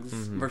logs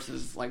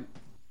versus like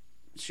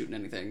shooting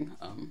anything.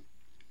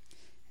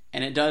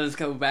 And it does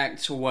go back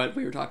to what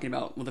we were talking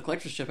about with the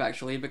collector ship,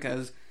 actually,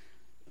 because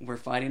we're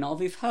fighting all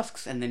these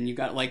husks, and then you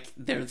got like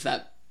there's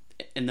that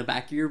in the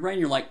back of your brain,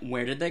 you're like,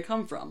 where did they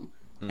come from?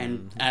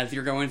 And as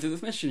you're going through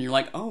this mission, you're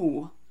like,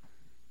 oh,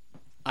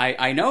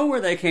 I know where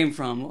they came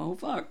from. Oh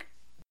fuck.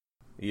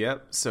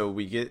 Yep. So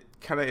we get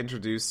kind of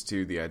introduced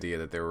to the idea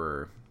that there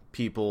were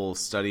people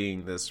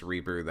studying this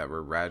Reaper that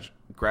were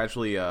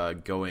gradually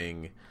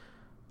going.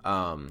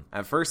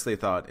 At first they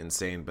thought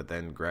insane, but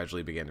then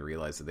gradually began to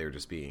realize that they were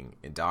just being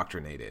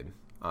indoctrinated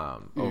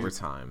over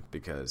time,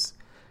 because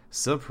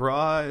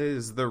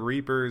surprise, the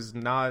Reaper's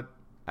not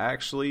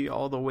actually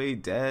all the way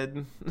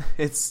dead.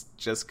 It's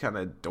just kind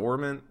of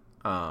dormant.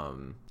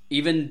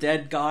 Even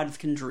dead gods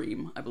can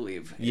dream, I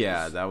believe.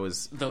 Yeah, that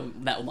was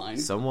that line.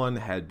 Someone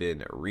had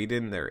been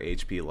reading their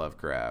H.P.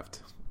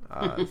 Lovecraft.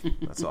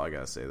 That's all I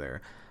gotta say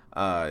there.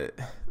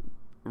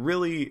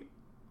 Really,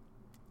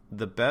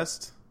 the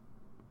best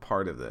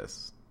part of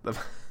this,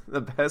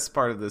 the best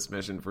part of this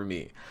mission for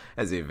me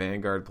as a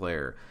Vanguard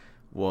player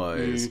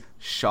was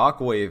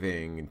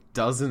shockwaving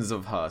dozens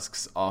of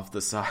husks off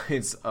the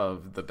sides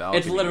of the balcony.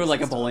 It's literally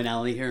like a bowling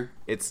alley here.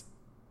 It's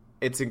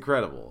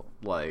incredible.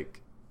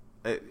 Like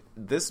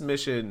this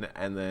mission,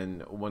 and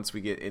then once we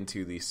get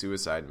into the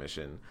suicide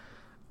mission,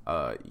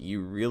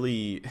 you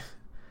really.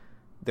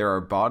 There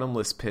are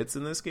bottomless pits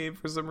in this game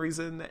for some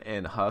reason,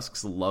 and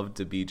husks love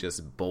to be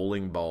just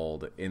bowling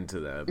balled into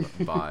them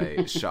by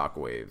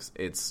shockwaves.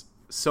 It's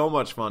so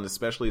much fun,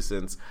 especially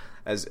since,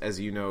 as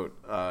you note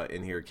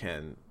in here,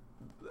 Ken,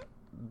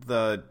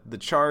 the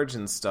charge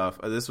and stuff.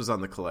 This was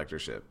on the collector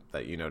ship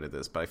that you noted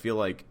this, but I feel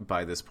like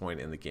by this point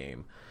in the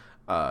game,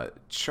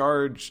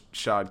 charge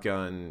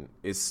shotgun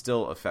is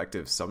still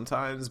effective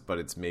sometimes, but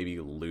it's maybe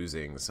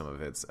losing some of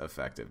its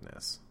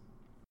effectiveness.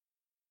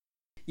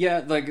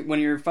 Yeah, like when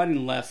you're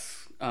fighting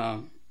less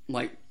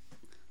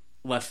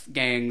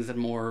gangs and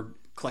more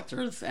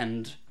collectors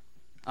and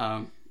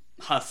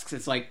husks,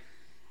 it's like,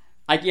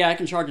 I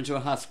can charge into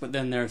a husk, but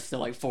then there's still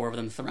like 4 of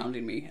them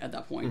surrounding me at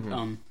that point.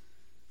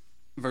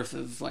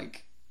 Versus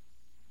like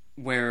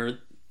where,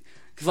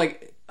 because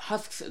like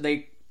husks,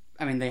 they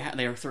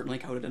are certainly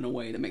coded in a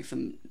way that makes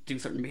them do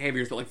certain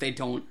behaviors, but like they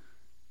don't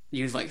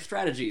use like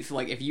strategies. So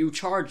like if you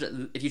charge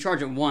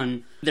at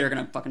one, they're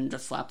gonna fucking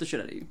just slap the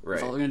shit out of you. Right.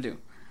 That's all they're gonna do.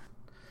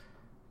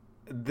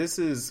 This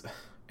is,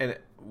 and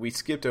we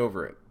skipped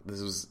over it. This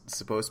was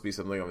supposed to be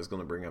something I was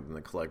going to bring up in the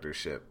collector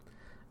ship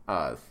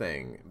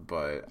thing,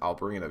 but I'll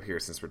bring it up here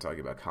since we're talking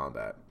about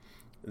combat.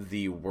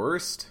 The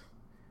worst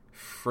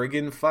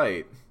friggin'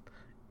 fight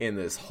in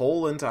this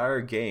whole entire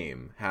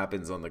game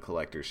happens on the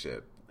collector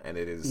ship, and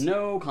it is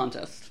no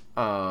contest.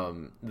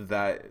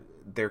 That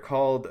they're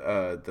called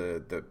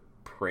the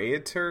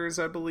Praetors,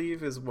 I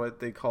believe, is what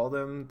they call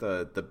them.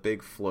 The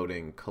big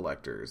floating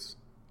collectors.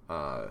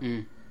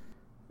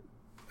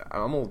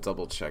 I'm gonna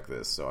double check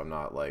this so I'm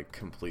not like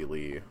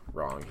completely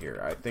wrong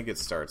here. I think it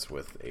starts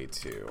with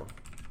A2,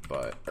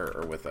 but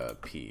or with a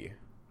P,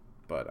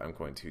 but I'm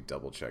going to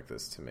double check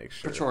this to make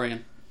sure.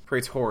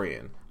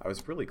 Praetorian. I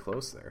was really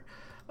close there.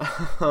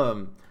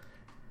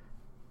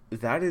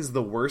 That is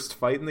the worst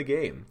fight in the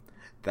game.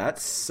 That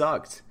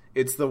sucked.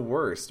 It's the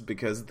worst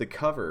because the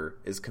cover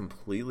is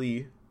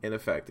completely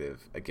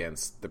ineffective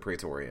against the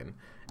Praetorian,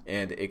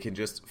 and it can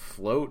just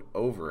float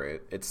over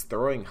it. It's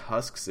throwing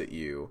husks at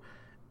you.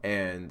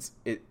 And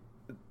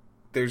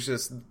there's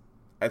just,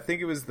 I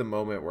think it was the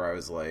moment where I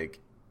was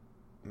like,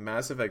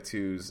 Mass Effect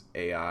 2's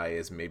AI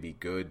is maybe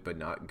good, but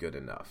not good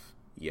enough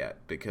yet.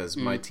 Because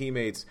my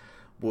teammates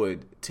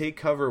would take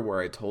cover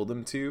where I told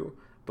them to,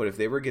 but if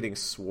they were getting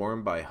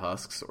swarmed by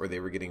husks or they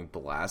were getting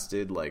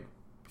blasted, like,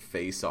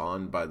 face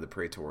on by the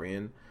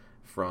Praetorian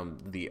from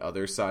the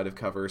other side of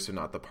cover, so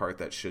not the part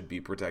that should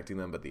be protecting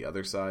them, but the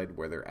other side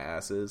where their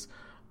ass is,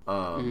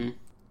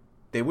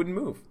 they wouldn't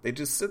move. They'd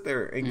just sit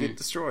there and get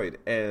destroyed.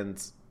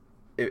 And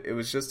it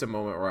was just a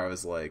moment where I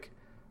was like,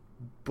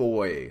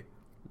 boy,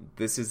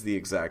 this is the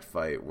exact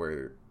fight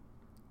where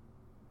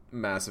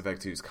Mass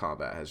Effect 2's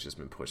combat has just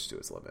been pushed to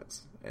its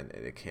limits, and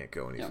it can't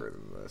go any further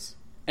than this.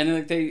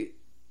 And then,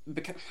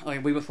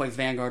 we both play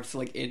Vanguard,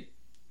 so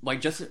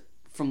just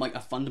from a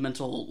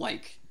fundamental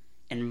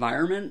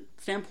environment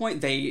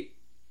standpoint, they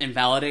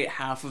invalidate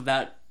half of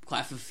that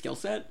class's skill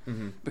set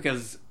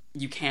because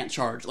you can't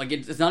charge.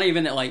 It's not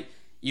even that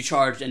you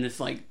charged and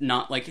it's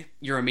not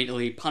you're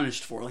immediately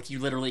punished for. You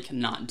literally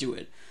cannot do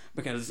it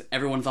because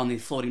everyone's on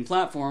these floating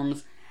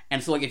platforms,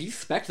 and so if you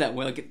spec that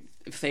way,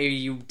 if say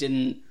you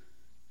didn't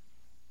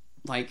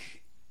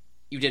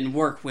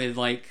work with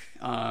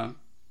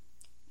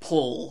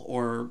pull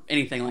or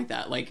anything like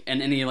that,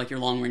 and any your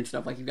long range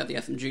stuff, you've got the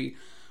SMG,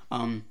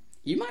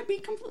 you might be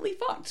completely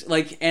fucked.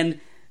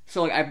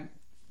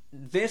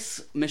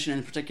 This mission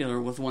in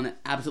particular was one that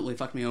absolutely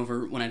fucked me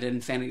over when I did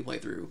Insanity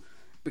playthrough,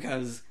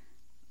 because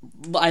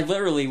I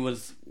literally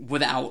was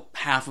without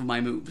half of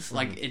my moves.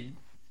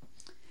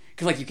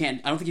 Because you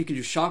can't. I don't think you can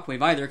do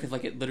Shockwave either, because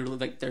it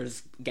literally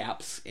there's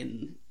gaps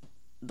in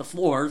the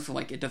floor, so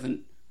it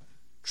doesn't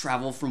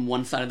travel from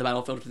one side of the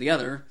battlefield to the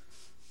other.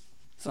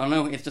 So I don't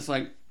know. It's just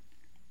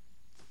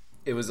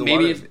it was a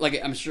maybe lot of,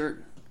 it's I'm sure.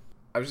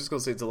 I was just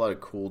gonna say it's a lot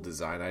of cool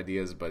design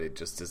ideas, but it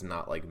just does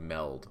not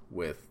meld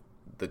with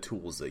the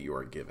tools that you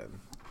are given.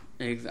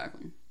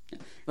 Exactly.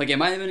 It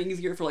might have been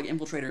easier for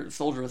infiltrator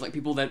soldiers,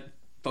 people that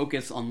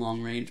focus on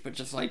long range, but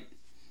just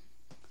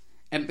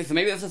and so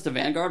maybe that's just a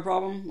Vanguard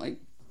problem.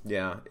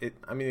 Yeah,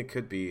 it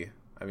could be.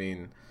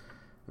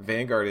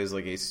 Vanguard is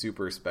a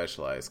super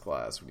specialized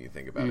class when you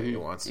think about it. It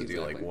wants to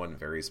do one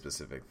very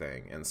specific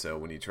thing, and so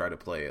when you try to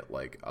play it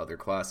other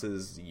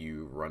classes,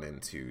 you run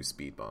into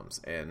speed bumps.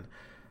 And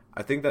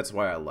I think that's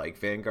why I like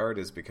Vanguard,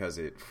 is because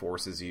it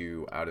forces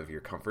you out of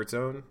your comfort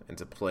zone and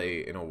to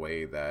play in a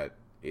way that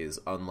is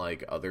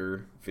unlike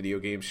other video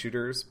game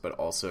shooters, but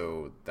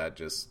also that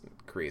just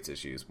creates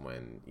issues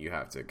when you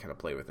have to kind of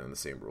play within the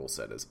same rule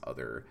set as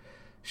other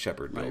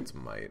Shepard builds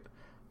might.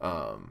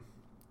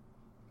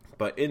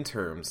 But in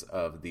terms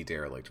of the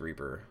Derelict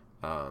Reaper,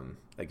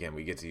 again,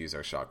 we get to use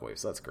our Shockwave,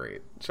 so that's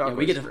great.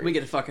 We get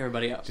to fuck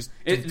everybody up.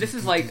 This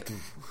is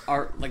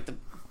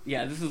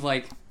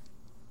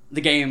the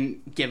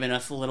game giving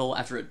us a little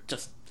after it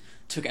just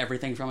took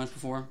everything from us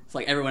before. It's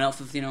everyone else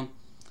is, And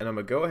I'm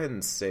gonna go ahead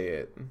and say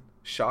it.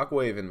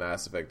 Shockwave in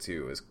Mass Effect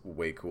 2 is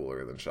way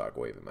cooler than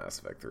Shockwave in Mass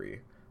Effect 3.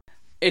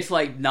 It's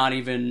not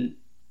even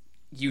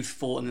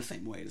useful in the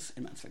same ways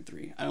in Mass Effect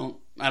 3. I don't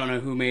know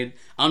who made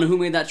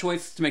that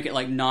choice to make it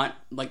not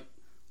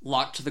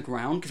locked to the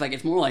ground, because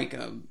it's more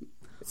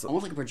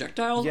almost like a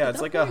projectile. Yeah,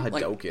 it's like a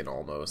Hadoken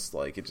almost.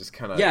 It just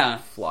kind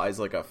of flies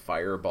like a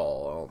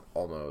fireball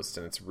almost,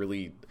 and it's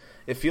really,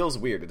 it feels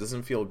weird. It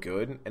doesn't feel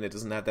good, and it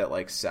doesn't have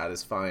that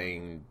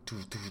satisfying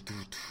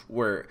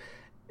where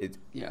it.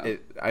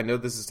 I know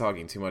this is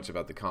talking too much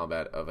about the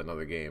combat of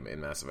another game in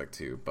Mass Effect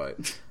 2,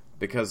 but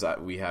because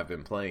we have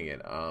been playing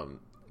it,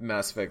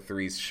 Mass Effect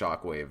 3's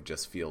Shockwave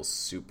just feels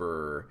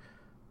super.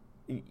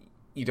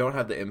 You don't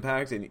have the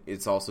impact, and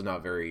it's also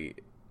not very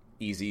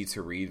easy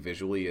to read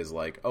visually as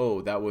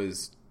oh, that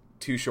was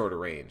too short a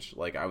range.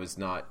 I was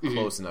not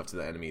close enough to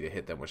the enemy to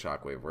hit them with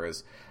Shockwave.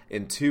 Whereas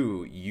in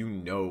 2, you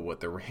know what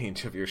the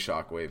range of your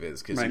Shockwave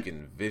is because you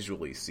can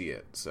visually see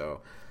it.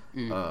 So,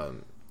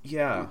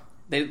 yeah.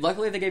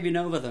 Luckily they gave you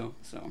Nova though.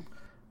 So.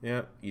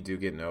 Yeah, you do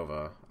get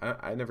Nova.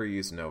 I never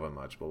used Nova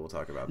much, but we'll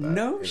talk about that.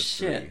 No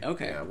shit. 3.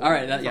 Okay. Yeah, all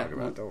right. Talk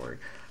about it. Don't worry.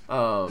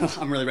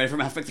 I'm really ready for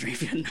Mass Effect 3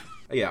 if you didn't know.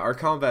 Yeah, our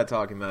combat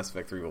talk in Mass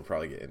Effect 3 will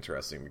probably get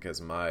interesting because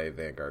my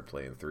Vanguard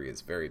play in 3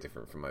 is very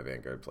different from my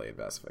Vanguard play in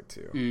Mass Effect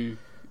 2.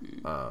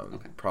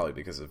 Probably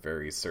because of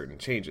very certain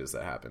changes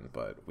that happened,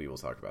 but we will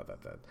talk about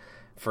that then.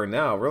 For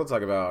now, we're going to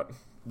talk about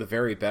the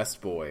very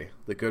best boy,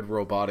 the good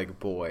robotic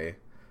boy,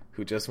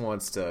 who just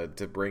wants to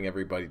bring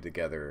everybody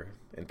together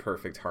in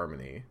perfect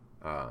harmony.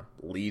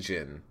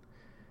 Legion.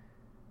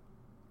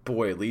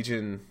 Boy,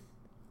 Legion...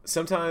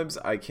 Sometimes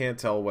I can't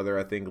tell whether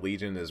I think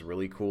Legion is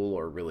really cool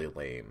or really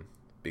lame,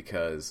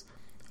 because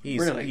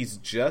he's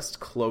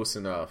just close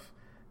enough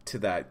to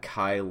that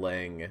Kai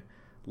Leng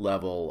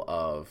level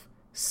of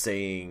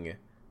saying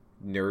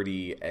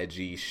nerdy,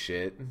 edgy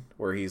shit,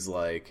 where he's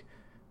like,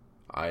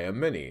 I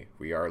am many,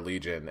 we are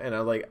Legion.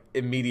 And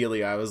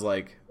immediately I was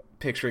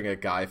picturing a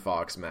Guy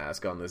Fawkes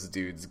mask on this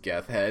dude's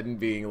Geth head and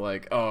being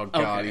like, oh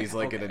god, he's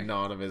an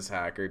anonymous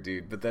hacker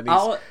dude. But then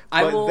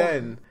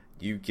then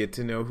you get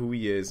to know who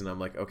he is, and I'm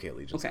like, okay,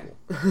 Legion's cool.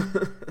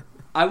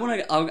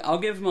 I'll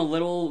give him a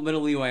little bit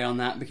of leeway on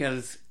that,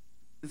 because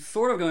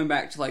sort of going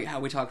back to how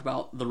we talked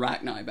about the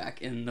Rachni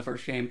back in the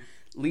first game,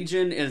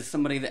 Legion is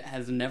somebody that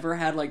has never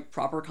had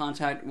proper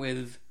contact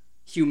with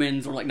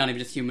humans, or not even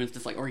just humans,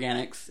 just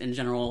organics in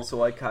general.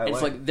 So Kai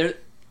Leng.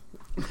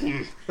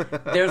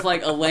 There's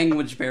a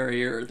language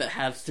barrier that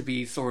has to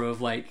be sort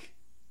of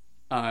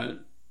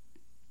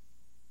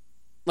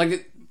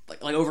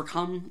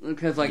overcome,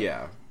 because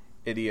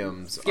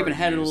idioms skipping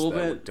ahead a little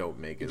bit don't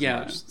make as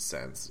much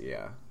sense.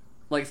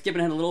 Skipping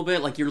ahead a little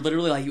bit, you're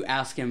literally you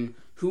ask him,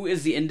 who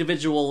is the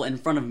individual in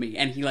front of me,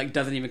 and he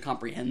doesn't even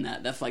comprehend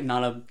that. That's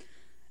not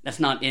that's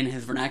not in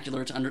his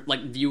vernacular to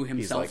view He's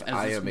himself like, as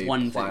I this am a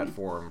one thing.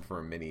 platform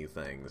for many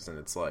things, and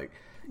it's like,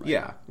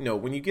 yeah, no.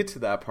 When you get to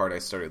that part, I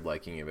started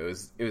liking him. It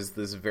was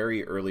this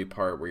very early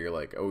part where you're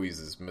like, oh, he's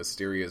this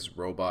mysterious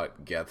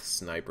robot Geth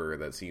sniper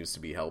that seems to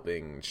be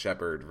helping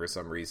Shepard for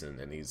some reason,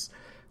 and he's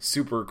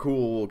super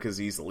cool because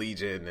he's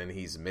Legion and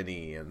he's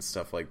Mini and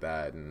stuff like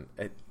that, and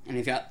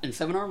he's got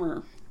 7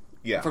 armor.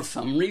 yeah, For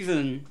some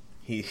reason.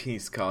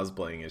 he's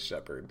cosplaying as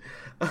Shepard.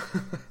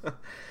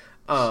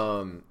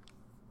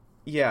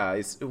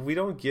 Yeah, we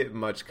don't get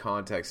much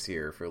context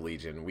here for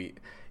Legion.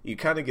 You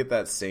kind of get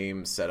that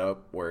same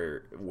setup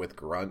where with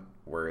Grunt,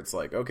 where it's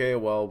like, okay,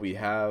 well, we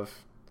have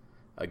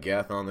a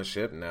Geth on the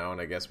ship now, and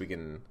I guess we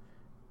can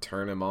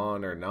turn him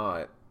on or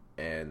not.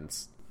 And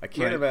I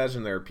can't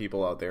imagine there are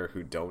people out there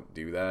who don't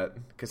do that,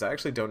 because I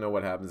actually don't know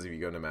what happens if you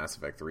go into Mass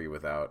Effect 3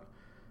 without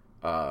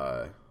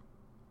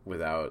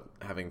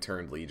having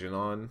turned Legion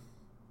on.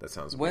 That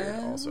sounds weird.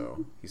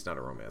 Also, he's not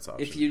a romance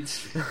option. If you,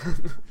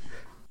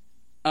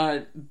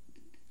 I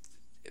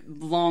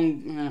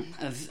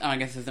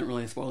guess isn't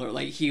really a spoiler.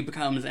 Like, he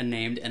becomes a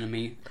named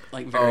enemy.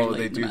 Like, very late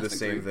they in do Mass the Effect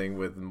same 3. thing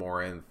with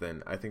Morinth,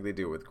 and I think they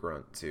do it with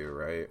Grunt too,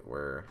 right?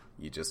 Where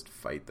you just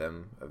fight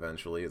them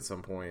eventually at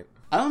some point.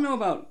 I don't know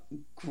about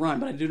Grunt,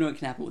 but I do know it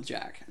can happen with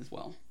Jack as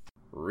well.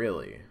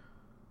 Really?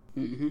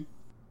 Mm-hmm.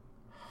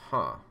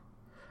 Huh.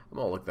 I'm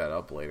gonna look that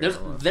up later.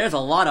 There's a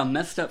lot of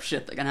messed up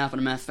shit that can happen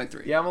in Mass Effect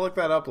 3. Yeah, I'm gonna look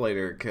that up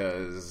later,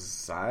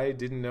 because I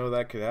didn't know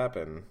that could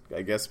happen.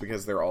 I guess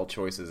because they're all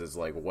choices, it's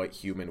like, what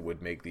human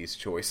would make these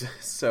choices?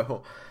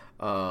 So,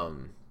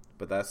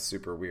 but that's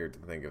super weird to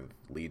think of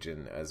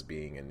Legion as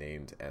being a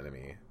named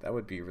enemy. That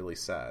would be really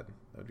sad.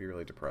 That would be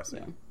really depressing.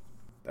 Yeah.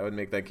 That would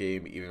make that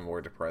game even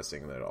more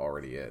depressing than it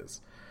already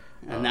is.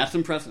 And that's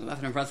impressive. That's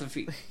an impressive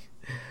feat.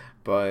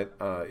 But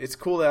it's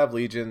cool to have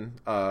Legion.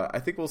 I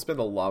think we'll spend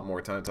a lot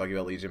more time talking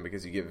about Legion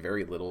because you get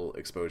very little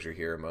exposure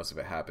here. Most of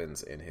it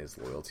happens in his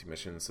loyalty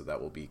mission, so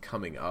that will be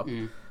coming up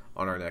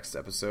on our next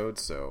episode.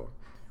 So,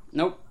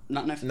 nope,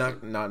 not next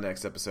episode. Not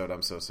next episode.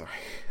 I'm so sorry.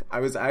 I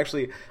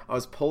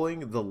was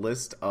pulling the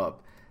list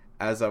up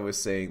as I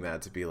was saying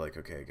that to be like,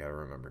 okay, gotta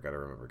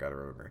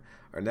remember.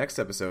 Our next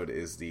episode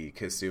is the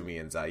Kasumi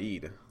and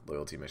Zaid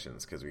loyalty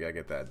missions, because we gotta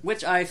get that.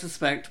 Which I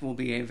suspect will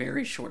be a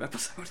very short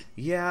episode.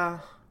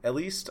 Yeah, at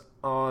least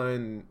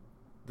on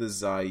the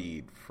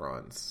Zaid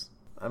fronts.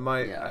 I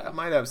might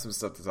have some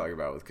stuff to talk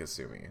about with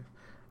Kasumi.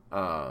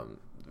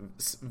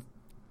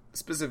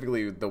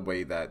 Specifically the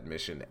way that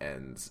mission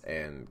ends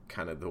and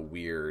kind of the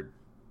weird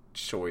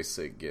choice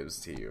it gives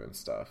to you and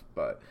stuff.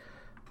 But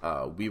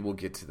we will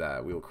get to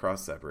that. We will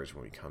cross that bridge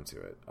when we come to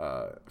it.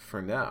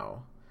 For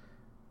now,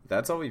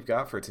 that's all we've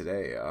got for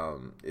today.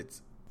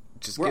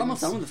 We're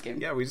almost done with this game.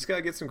 Yeah, we just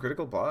gotta get some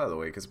critical plot out of the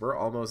way because we're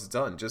almost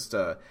done. Just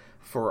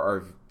for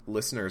our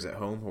listeners at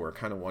home who are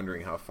kind of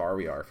wondering how far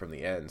we are from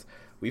the end,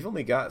 we've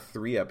only got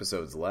 3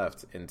 episodes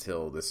left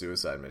until the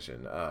suicide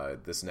mission.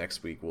 This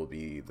next week will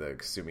be the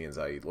Kasumi and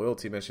Zaid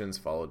loyalty missions,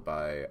 followed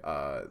by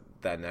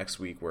that next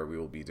week where we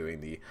will be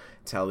doing the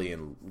Tali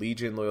and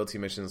Legion loyalty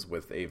missions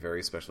with a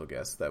very special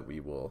guest that we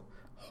will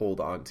hold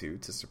on to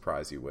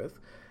surprise you with.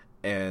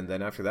 And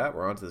then after that,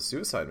 we're on to the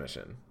suicide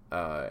mission.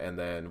 And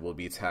then we'll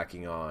be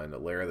tacking on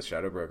Lara the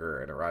Shadow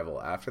Broker and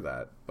Arrival after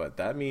that. But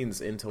that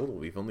means, in total,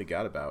 we've only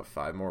got about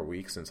 5 more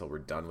weeks until we're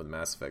done with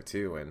Mass Effect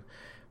 2. And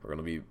we're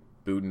going to be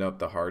booting up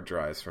the hard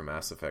drives for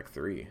Mass Effect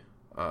 3.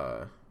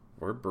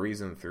 We're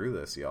breezing through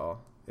this, y'all.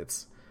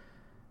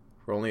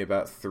 We're only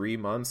about 3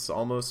 months,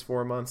 almost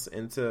 4 months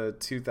into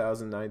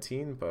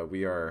 2019. But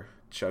we are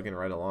chugging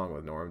right along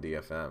with Norm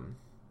DFM.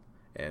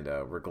 And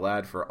we're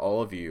glad for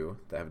all of you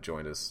that have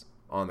joined us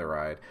on the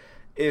ride.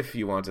 If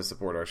you want to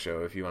support our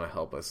show, if you want to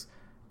help us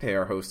pay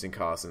our hosting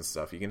costs and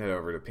stuff, you can head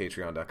over to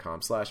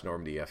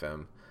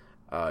patreon.com/normdfm.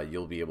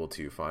 You'll be able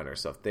to find our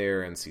stuff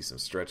there and see some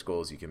stretch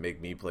goals. You can make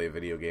me play a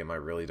video game I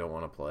really don't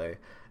want to play.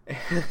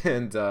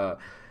 And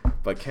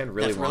but Ken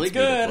really wants me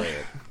to play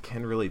it.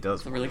 Ken really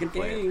does. It's a really good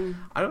game.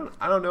 I don't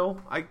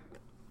know.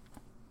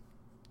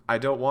 I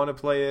don't want to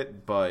play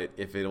it, but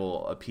if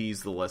it'll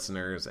appease the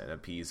listeners and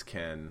appease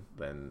Ken,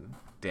 then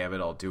damn it,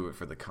 I'll do it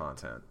for the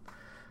content.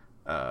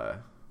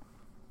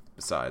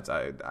 Besides,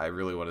 I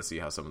really want to see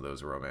how some of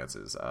those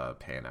romances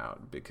pan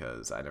out,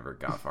 because I never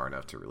got far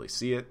enough to really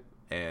see it,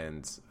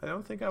 and I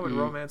don't think I would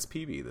romance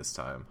PB this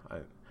time.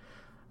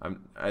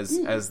 I'm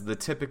as the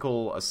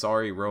typical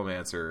Asari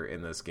romancer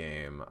in this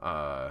game,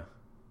 kind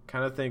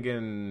of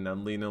thinking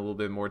I'm leaning a little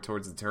bit more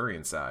towards the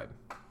Turian side.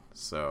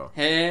 So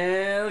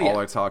hell yeah. All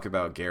our talk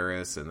about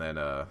Garrus, and then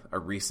a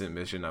recent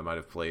mission I might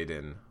have played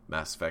in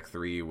Mass Effect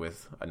 3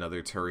 with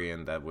another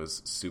Turian that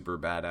was super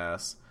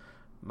badass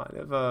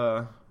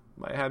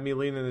might have me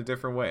lean in a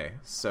different way.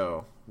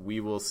 So we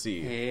will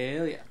see.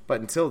 Hell yeah. But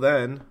until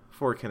then,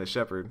 for Kenneth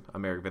Shepard,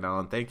 I'm Eric Van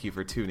Allen. Thank you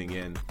for tuning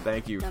in.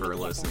 Thank you for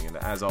listening. And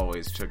as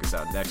always, check us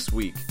out next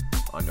week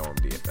on Norm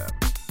DFM.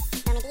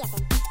 Norman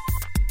DFM.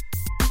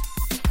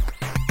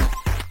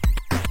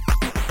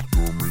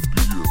 Norman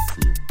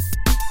DFM.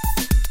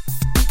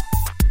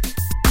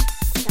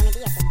 Norman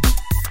DFM.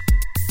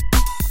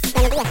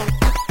 Norman DFM.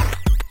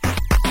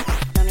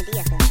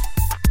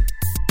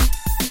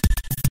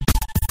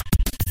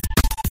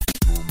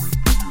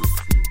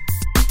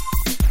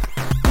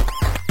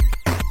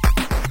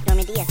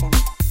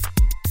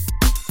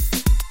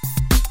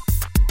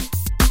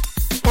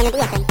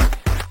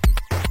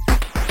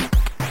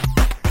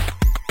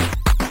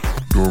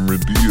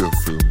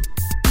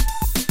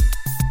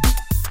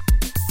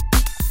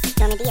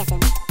 Normandy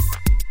FM.